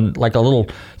little bit of a little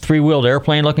three-wheeled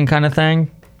airplane looking kind of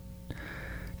thing.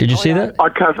 Did you see that?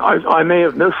 I may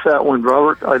have missed that one,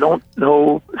 Robert. I don't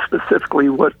know specifically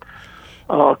what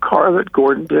car that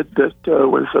Gordon did that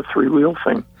was a three-wheel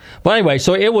thing. Well, anyway,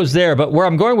 so it was there. But where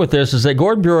I'm going with this is that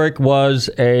Gordon Burek was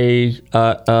a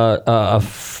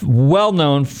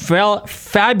well-known,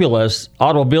 fabulous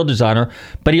automobile designer,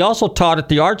 but he also taught at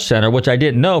the Art Center, which I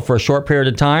didn't know, for a short period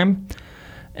of time.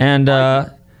 And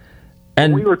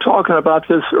we were talking about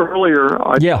this earlier.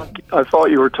 I thought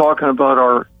you were talking about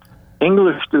our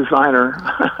English designer,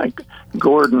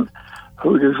 Gordon,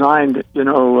 who designed,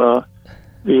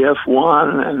 the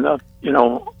F1 and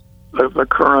the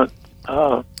current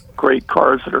great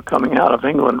cars that are coming out of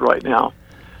England right now.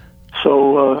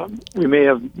 So we may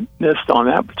have missed on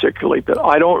that particularly, but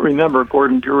I don't remember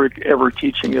Gordon Burek ever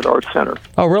teaching at Art Center.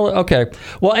 Oh, really? Okay.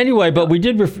 Well, anyway, but we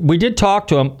did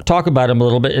talk about him a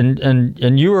little bit,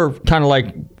 and you were kind of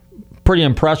like pretty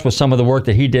impressed with some of the work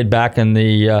that he did back in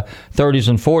the 30s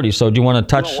and 40s. So do you want to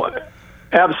touch?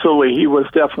 Absolutely, he was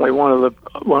definitely one of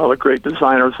the great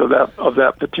designers of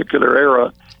that particular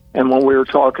era. And when we were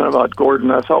talking about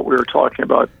Gordon, I thought we were talking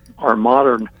about our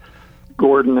modern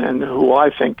Gordon, and who I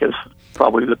think is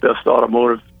probably the best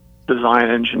automotive design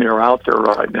engineer out there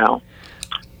right now.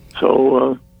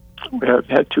 So we have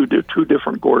had two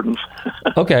different Gordons.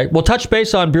 Okay, well, touch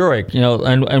base on Burek,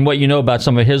 and what you know about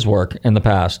some of his work in the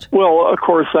past. Well, of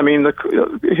course, I mean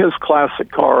his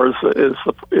classic cars is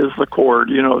the Cord,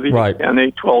 the right.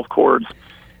 NA12 Cords,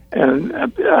 and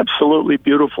absolutely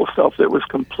beautiful stuff that was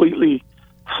completely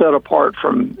set apart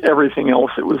from everything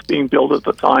else that was being built at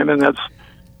the time, and that's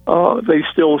they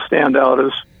still stand out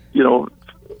as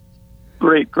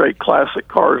great classic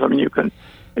cars. I mean,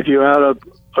 if you had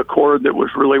a Cord that was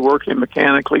really working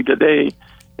mechanically today,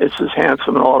 it's as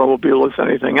handsome an automobile as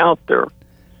anything out there.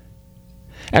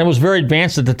 And it was very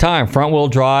advanced at the time. Front-wheel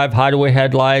drive, hideaway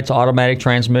headlights, automatic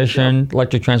transmission,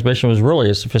 electric transmission. Was really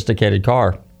a sophisticated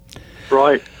car.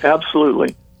 Right,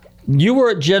 absolutely. You were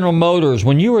at General Motors.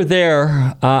 When you were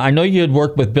there, I know you had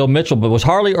worked with Bill Mitchell, but was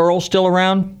Harley Earl still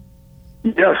around?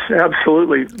 Yes,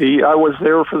 absolutely. I was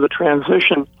there for the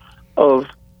transition of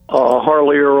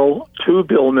Harley Earl to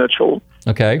Bill Mitchell.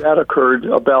 Okay. That occurred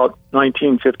about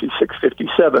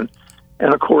 1956-57.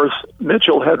 And, of course,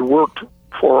 Mitchell had worked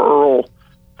for Earl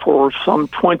for some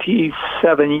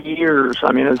 27 years.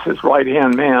 I mean, as his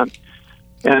right-hand man.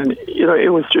 And, it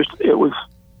was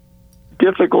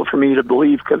difficult for me to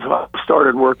believe because I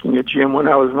started working at GM when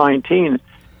I was 19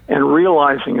 and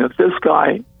realizing that this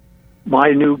guy,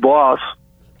 my new boss,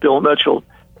 Bill Mitchell,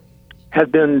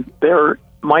 had been there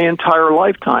my entire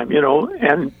lifetime,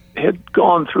 and had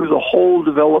gone through the whole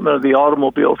development of the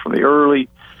automobile from the early,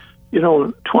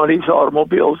 20s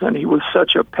automobiles, and he was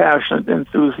such a passionate,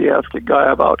 enthusiastic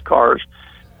guy about cars.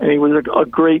 And he was a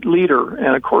great leader,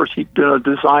 and of course he'd been a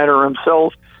designer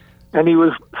himself, and he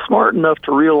was smart enough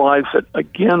to realize that,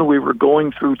 again, we were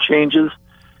going through changes,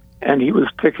 and he was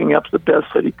picking up the best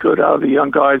that he could out of the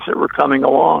young guys that were coming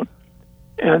along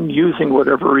and using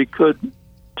whatever he could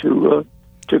to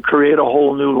create a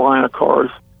whole new line of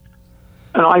cars.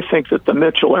 And I think that the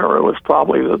Mitchell era was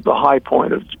probably the high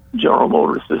point of General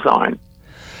Motors design.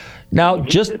 Now,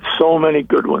 so many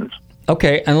good ones.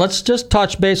 Okay, and let's just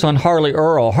touch base on Harley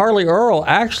Earl. Harley Earl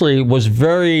actually was a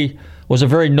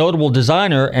very notable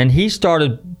designer, and he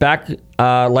started back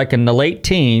like in the late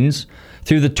teens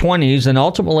through the 20s, and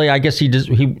ultimately, I guess he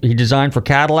designed for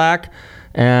Cadillac,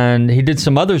 and he did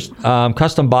some other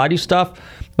custom body stuff.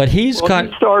 But he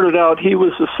started out. He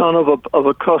was the son of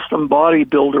a custom body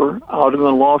builder out in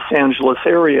the Los Angeles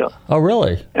area. Oh,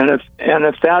 really? And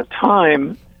at that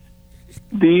time,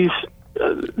 this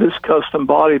custom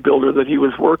bodybuilder that he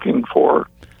was working for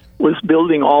was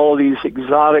building all of these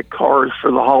exotic cars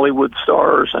for the Hollywood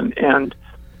stars, and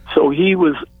so he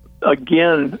was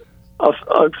again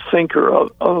a thinker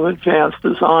of advanced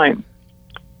design.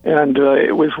 And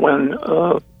it was when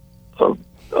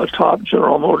a top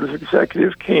General Motors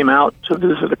executive came out to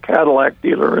visit a Cadillac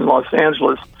dealer in Los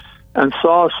Angeles and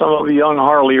saw some of the young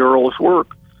Harley Earl's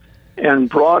work and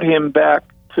brought him back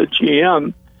to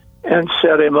GM and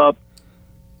set him up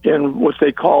in what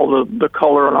they call the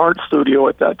color and art studio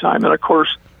at that time. And of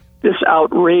course, this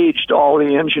outraged all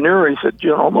the engineers at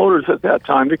General Motors at that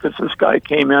time, because this guy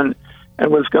came in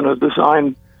and was going to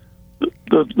design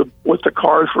what the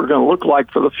cars were going to look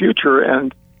like for the future,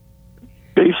 and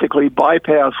basically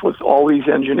bypass what all these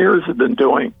engineers had been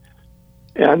doing.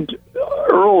 And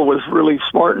Earl was really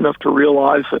smart enough to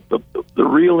realize that the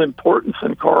real importance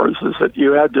in cars is that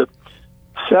you had to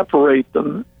separate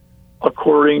them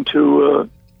according to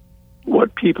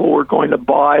what people were going to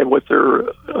buy, what their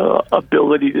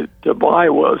ability to buy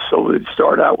was. So they'd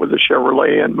start out with a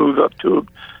Chevrolet and move up to a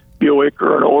Buick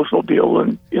or an Oldsmobile,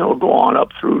 and go on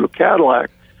up through to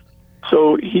Cadillac.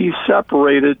 So he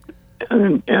separated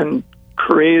and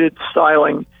created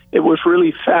styling. It was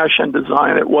really fashion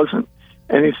design. It wasn't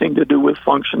anything to do with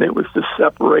function. It was to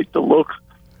separate the look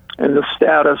and the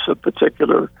status of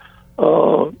particular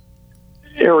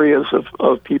areas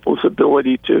of people's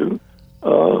ability to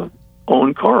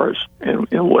own cars and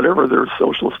whatever their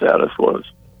social status was.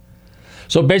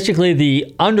 So basically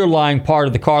the underlying part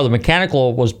of the car, the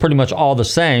mechanical, was pretty much all the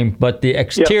same, but the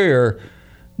exterior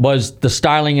was the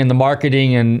styling and the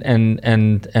marketing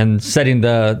and setting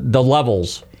the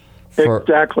levels.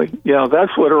 Exactly. Yeah,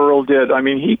 that's what Earl did. I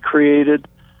mean, he created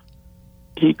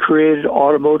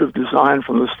automotive design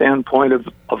from the standpoint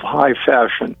of high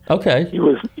fashion. Okay.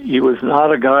 He was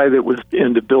not a guy that was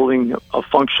into building a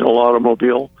functional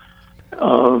automobile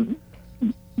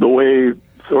the way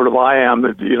sort of I am.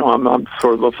 I'm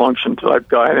sort of a function type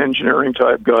guy, an engineering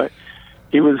type guy.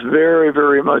 He was very,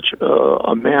 very much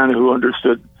a man who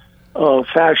understood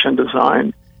fashion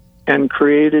design and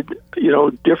created,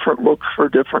 different looks for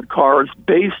different cars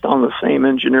based on the same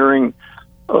engineering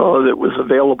that was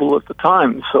available at the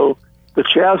time. So the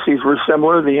chassis were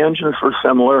similar, the engines were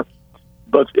similar,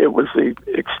 but it was the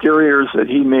exteriors that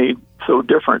he made so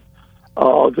different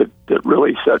that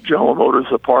really set General Motors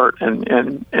apart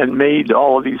and made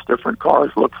all of these different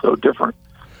cars look so different.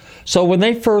 So when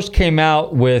they first came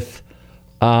out with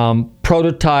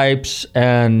prototypes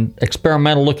and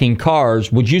experimental-looking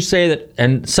cars, would you say that,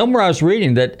 and somewhere I was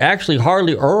reading that actually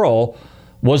Harley Earl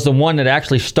was the one that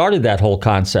actually started that whole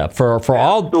concept for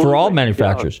all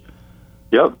manufacturers?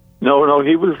 Yeah. Yep. No,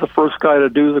 he was the first guy to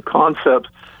do the concept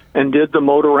and did the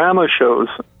Motorama shows.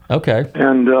 Okay.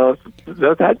 And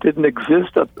that didn't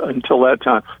exist up until that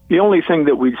time. The only thing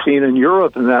that we'd seen in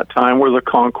Europe in that time were the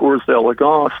Concours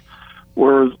d'Elegance,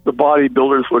 where the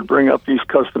bodybuilders would bring up these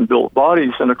custom-built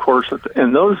bodies. And, of course,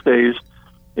 in those days,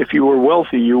 if you were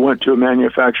wealthy, you went to a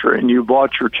manufacturer and you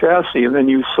bought your chassis, and then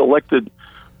you selected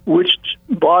which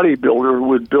bodybuilder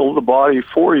would build the body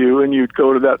for you, and you'd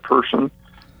go to that person,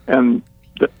 and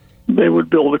they would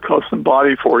build a custom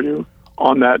body for you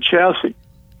on that chassis.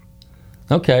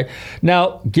 Okay.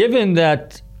 Now, given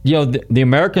that the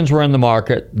Americans were in the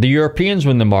market, the Europeans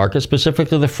were in the market,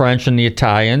 specifically the French and the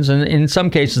Italians, and in some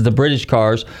cases the British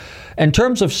cars, in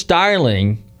terms of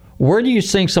styling, Where do you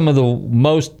think some of the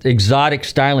most exotic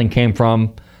styling came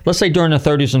from? Let's say during the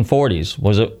 30s and 40s.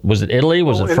 Was it Italy?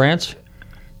 Was it France?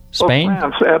 Spain?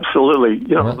 France, absolutely.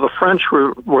 The French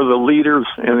were the leaders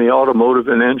in the automotive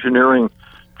and engineering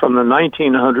from the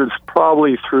 1900s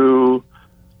probably through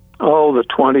the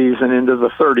 20s and into the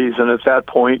 30s. And at that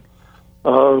point,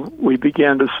 we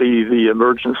began to see the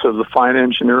emergence of the fine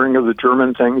engineering of the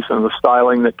German things and the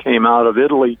styling that came out of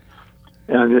Italy.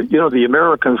 And, the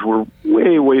Americans were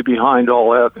way, way behind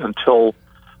all that until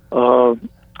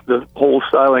the whole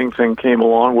styling thing came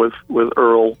along with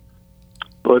Earl.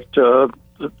 But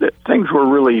things were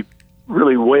really,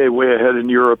 really way, way ahead in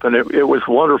Europe. And it was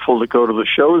wonderful to go to the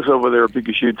shows over there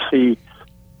because you'd see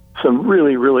some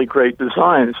really, really great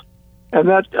designs. And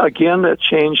that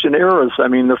changed in eras. I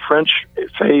mean, the French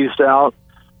phased out,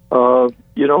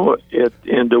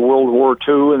 into World War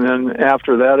II, and then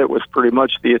after that, it was pretty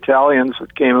much the Italians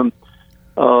that came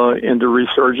into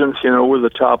resurgence. With the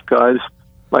top guys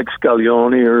like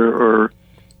Scaglione or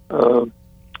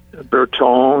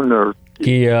Bertone or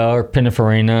Ghia or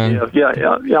Pininfarina.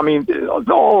 Yeah. I mean,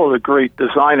 all of the great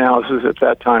design houses at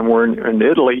that time were in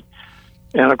Italy,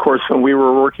 and of course, when we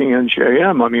were working in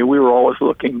JM, I mean, we were always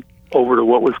looking over to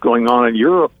what was going on in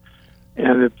Europe,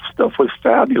 and the stuff was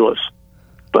fabulous.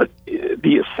 But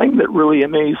the thing that really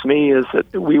amazed me is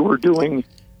that we were doing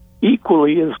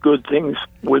equally as good things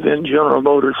within General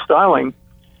Motors styling,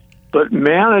 but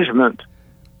management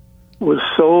was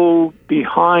so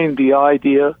behind the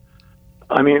idea,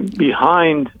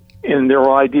 behind in their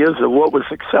ideas of what was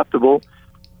acceptable,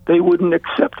 they wouldn't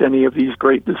accept any of these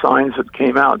great designs that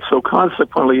came out. So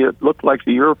consequently, it looked like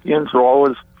the Europeans were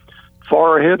always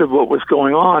far ahead of what was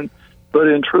going on. But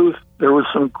in truth, there was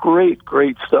some great,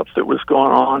 great stuff that was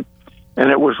going on. And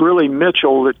it was really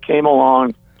Mitchell that came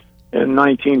along in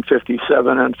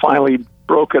 1957 and finally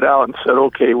broke it out and said,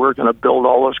 okay, we're going to build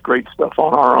all this great stuff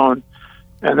on our own.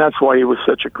 And that's why he was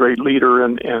such a great leader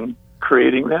in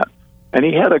creating that. And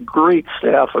he had a great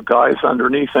staff of guys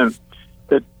underneath him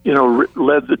that,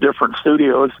 led the different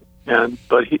studios.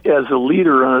 But he, as a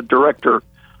leader and a director,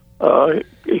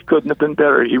 he couldn't have been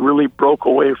better. He really broke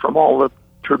away from all the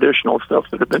traditional stuff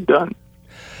that had been done.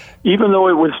 Even though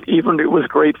it was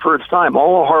great for its time.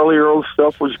 All the Harley Earl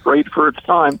stuff was great for its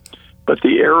time, but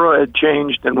the era had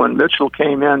changed, and when Mitchell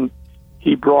came in,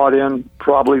 he brought in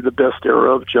probably the best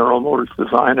era of General Motors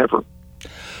design ever.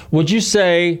 Would you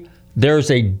say there's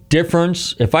a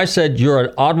difference? If I said you're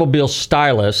an automobile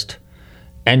stylist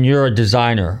and you're a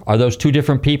designer, are those two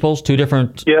different peoples, two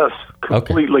different... Yes,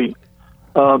 completely.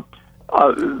 Okay.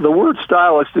 The word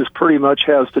stylist is pretty much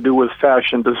has to do with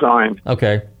fashion design.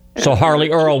 Okay. So Harley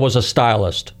Earl was a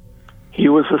stylist? He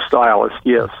was a stylist,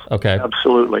 yes. Okay.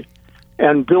 Absolutely.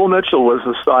 And Bill Mitchell was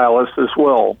a stylist as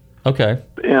well. Okay.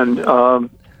 And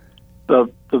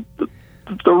the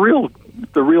real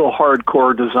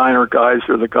hardcore designer guys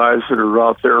are the guys that are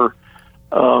out there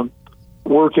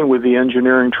working with the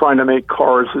engineering, trying to make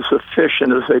cars as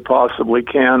efficient as they possibly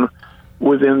can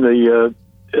within the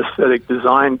aesthetic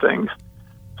design things.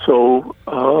 So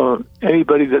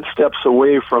anybody that steps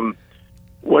away from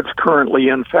what's currently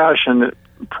in fashion, it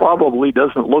probably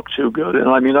doesn't look too good. And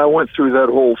I went through that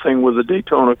whole thing with the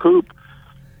Daytona Coupe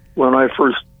when I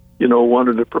first,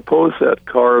 wanted to propose that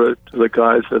car to the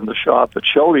guys in the shop at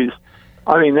Shelby's.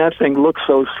 That thing looked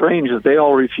so strange that they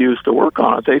all refused to work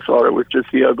on it. They thought it was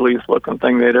just the ugliest looking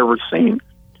thing they'd ever seen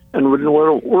and wouldn't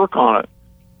want to work on it.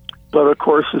 But of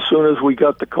course, as soon as we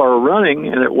got the car running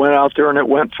and it went out there and it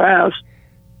went fast,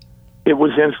 it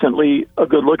was instantly a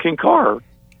good-looking car.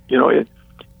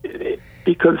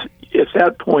 Because at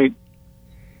that point,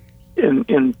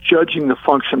 in judging the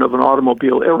function of an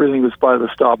automobile, everything was by the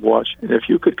stopwatch. And if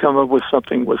you could come up with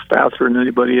something that was faster than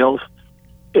anybody else,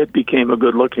 it became a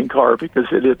good-looking car because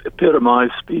it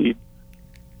epitomized speed.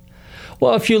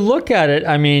 Well, if you look at it,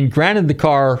 granted the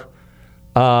car,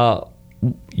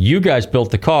 you guys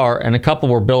built the car, and a couple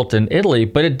were built in Italy,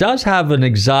 but it does have an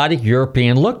exotic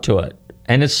European look to it.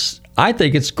 And I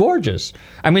think it's gorgeous.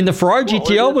 The Ferrari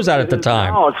GTO was out at the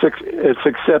time. No, it's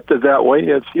accepted that way.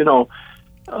 It's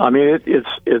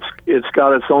it's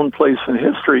got its own place in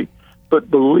history. But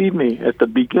believe me, at the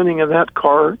beginning of that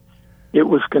car, it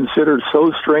was considered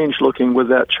so strange looking with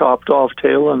that chopped off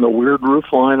tail and the weird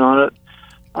roof line on it.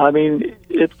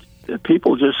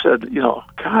 People just said,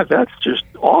 God, that's just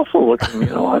awful looking.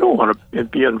 I don't want to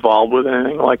be involved with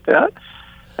anything like that.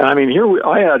 And I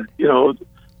had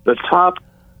the top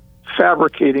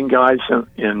fabricating guys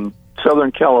in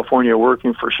Southern California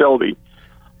working for Shelby,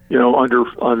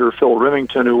 under Phil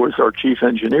Remington, who was our chief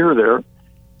engineer there,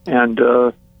 and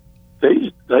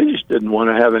they just didn't want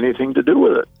to have anything to do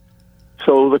with it.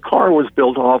 So the car was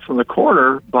built off in the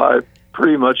corner by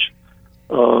pretty much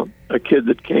a kid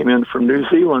that came in from New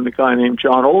Zealand, a guy named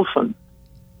John Olson,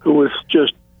 who was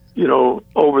just,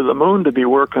 over the moon to be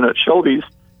working at Shelby's.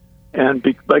 And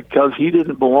because he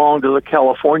didn't belong to the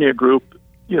California group,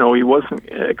 he wasn't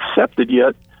accepted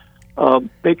yet,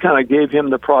 they kind of gave him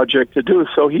the project to do.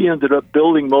 So he ended up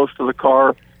building most of the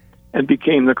car and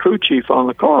became the crew chief on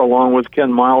the car, along with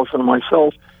Ken Miles and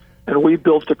myself. And we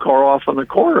built the car off in the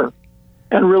corner.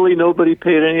 And really nobody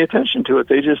paid any attention to it.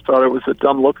 They just thought it was a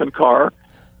dumb-looking car.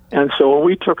 And so when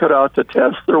we took it out to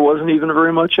test, there wasn't even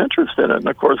very much interest in it. And,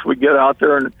 of course, we get out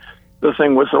there, and the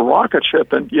thing was a rocket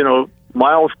ship. And,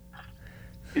 Miles,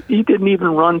 he didn't even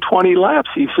run 20 laps.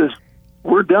 He says,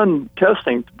 we're done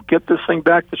testing. Get this thing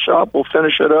back to the shop. We'll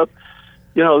finish it up.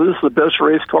 This is the best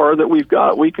race car that we've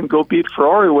got. We can go beat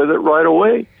Ferrari with it right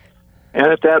away. And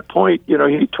at that point,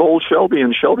 he told Shelby,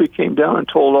 and Shelby came down and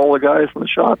told all the guys in the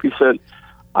shop. He said,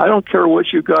 I don't care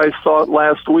what you guys thought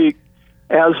last week.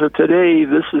 As of today,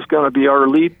 this is going to be our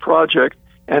lead project,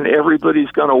 and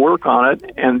everybody's going to work on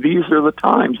it, and these are the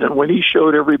times. And when he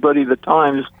showed everybody the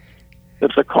times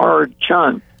that the car had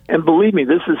chun, and believe me,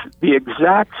 this is the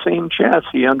exact same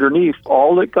chassis underneath.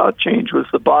 All that got changed was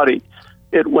the body.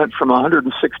 It went from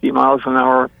 160 miles an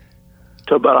hour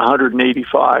to about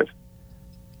 185,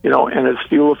 and its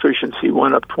fuel efficiency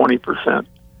went up 20%.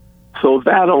 So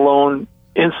that alone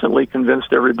instantly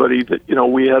convinced everybody that,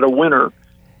 we had a winner,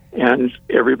 and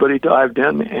everybody dived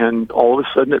in, and all of a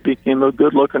sudden it became a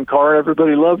good-looking car, and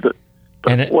everybody loved it.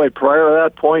 But boy, prior to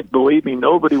that point, believe me,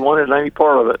 nobody wanted any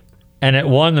part of it. And it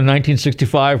won the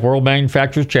 1965 World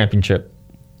Manufacturers Championship.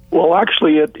 Well,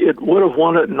 actually, it would have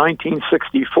won it in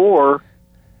 1964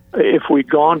 if we'd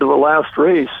gone to the last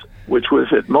race, which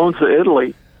was at Monza,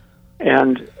 Italy.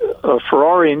 And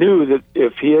Ferrari knew that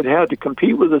if he had to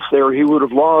compete with us there, he would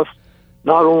have lost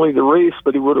not only the race,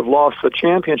 but he would have lost the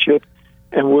championship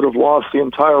and would have lost the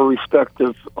entire respect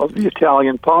of the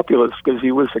Italian populace, because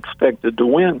he was expected to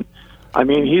win. I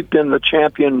mean, he'd been the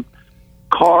champion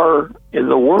car in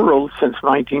the world since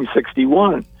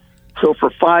 1961. So for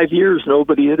 5 years,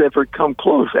 nobody had ever come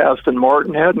close. Aston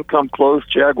Martin hadn't come close.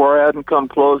 Jaguar hadn't come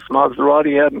close.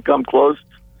 Maserati hadn't come close.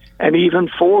 And even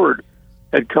Ford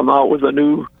had come out with a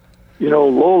new,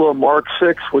 Lola Mark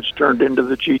VI, which turned into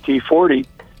the GT40.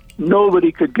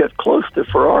 Nobody could get close to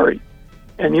Ferrari.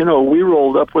 And, we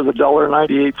rolled up with a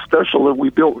 $1.98 special that we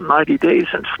built in 90 days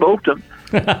and smoked them.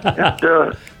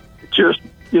 And just,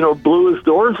 blew his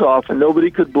doors off, and nobody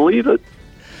could believe it.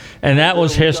 And that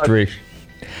was history.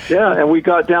 And we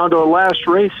got down to a last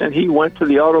race, and he went to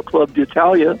the Auto Club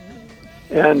d'Italia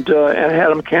and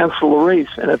had him cancel the race.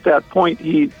 And at that point,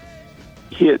 he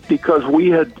because we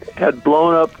had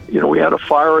blown up, we had a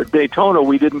fire at Daytona,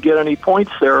 we didn't get any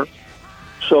points there.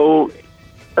 So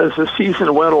as the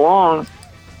season went along,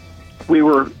 we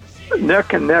were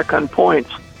neck and neck on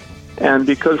points. And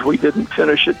because we didn't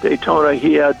finish at Daytona,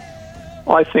 he had,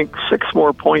 I think, 6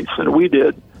 more points than we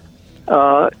did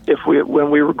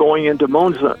when we were going into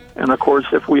Monza. And, of course,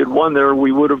 if we had won there,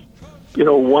 we would have,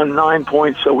 won 9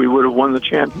 points, so we would have won the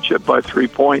championship by 3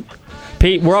 points.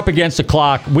 Pete, we're up against the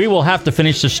clock. We will have to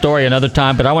finish this story another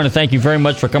time, but I want to thank you very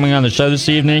much for coming on the show this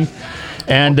evening.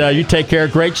 And you take care.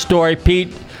 Great story,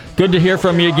 Pete. Good to hear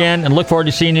from you again, and look forward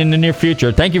to seeing you in the near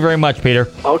future. Thank you very much, Peter.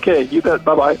 Okay, you bet.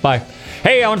 Bye-bye. Bye.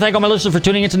 Hey, I want to thank all my listeners for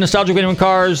tuning into Nostalgic Radio and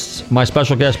Cars. My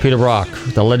special guest, Peter Brock,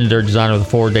 the legendary designer of the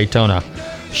Ford Daytona,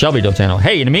 Shelby Dotano.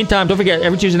 Hey, in the meantime, don't forget,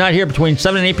 every Tuesday night here between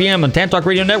 7 and 8 p.m. on Tantalk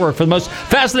Radio Network for the most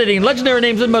fascinating and legendary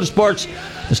names in motorsports,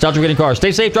 Nostalgic Radio and Cars.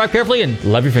 Stay safe, drive carefully, and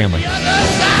love your family.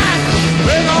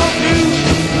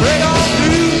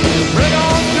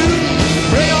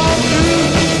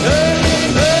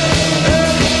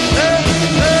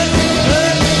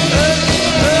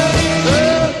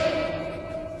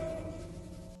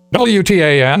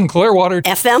 WTAN, Clearwater.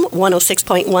 FM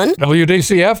 106.1.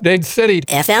 WDCF, Dade City.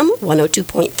 FM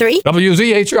 102.3.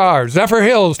 WZHR, Zephyr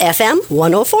Hills. FM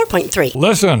 104.3.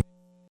 Listen.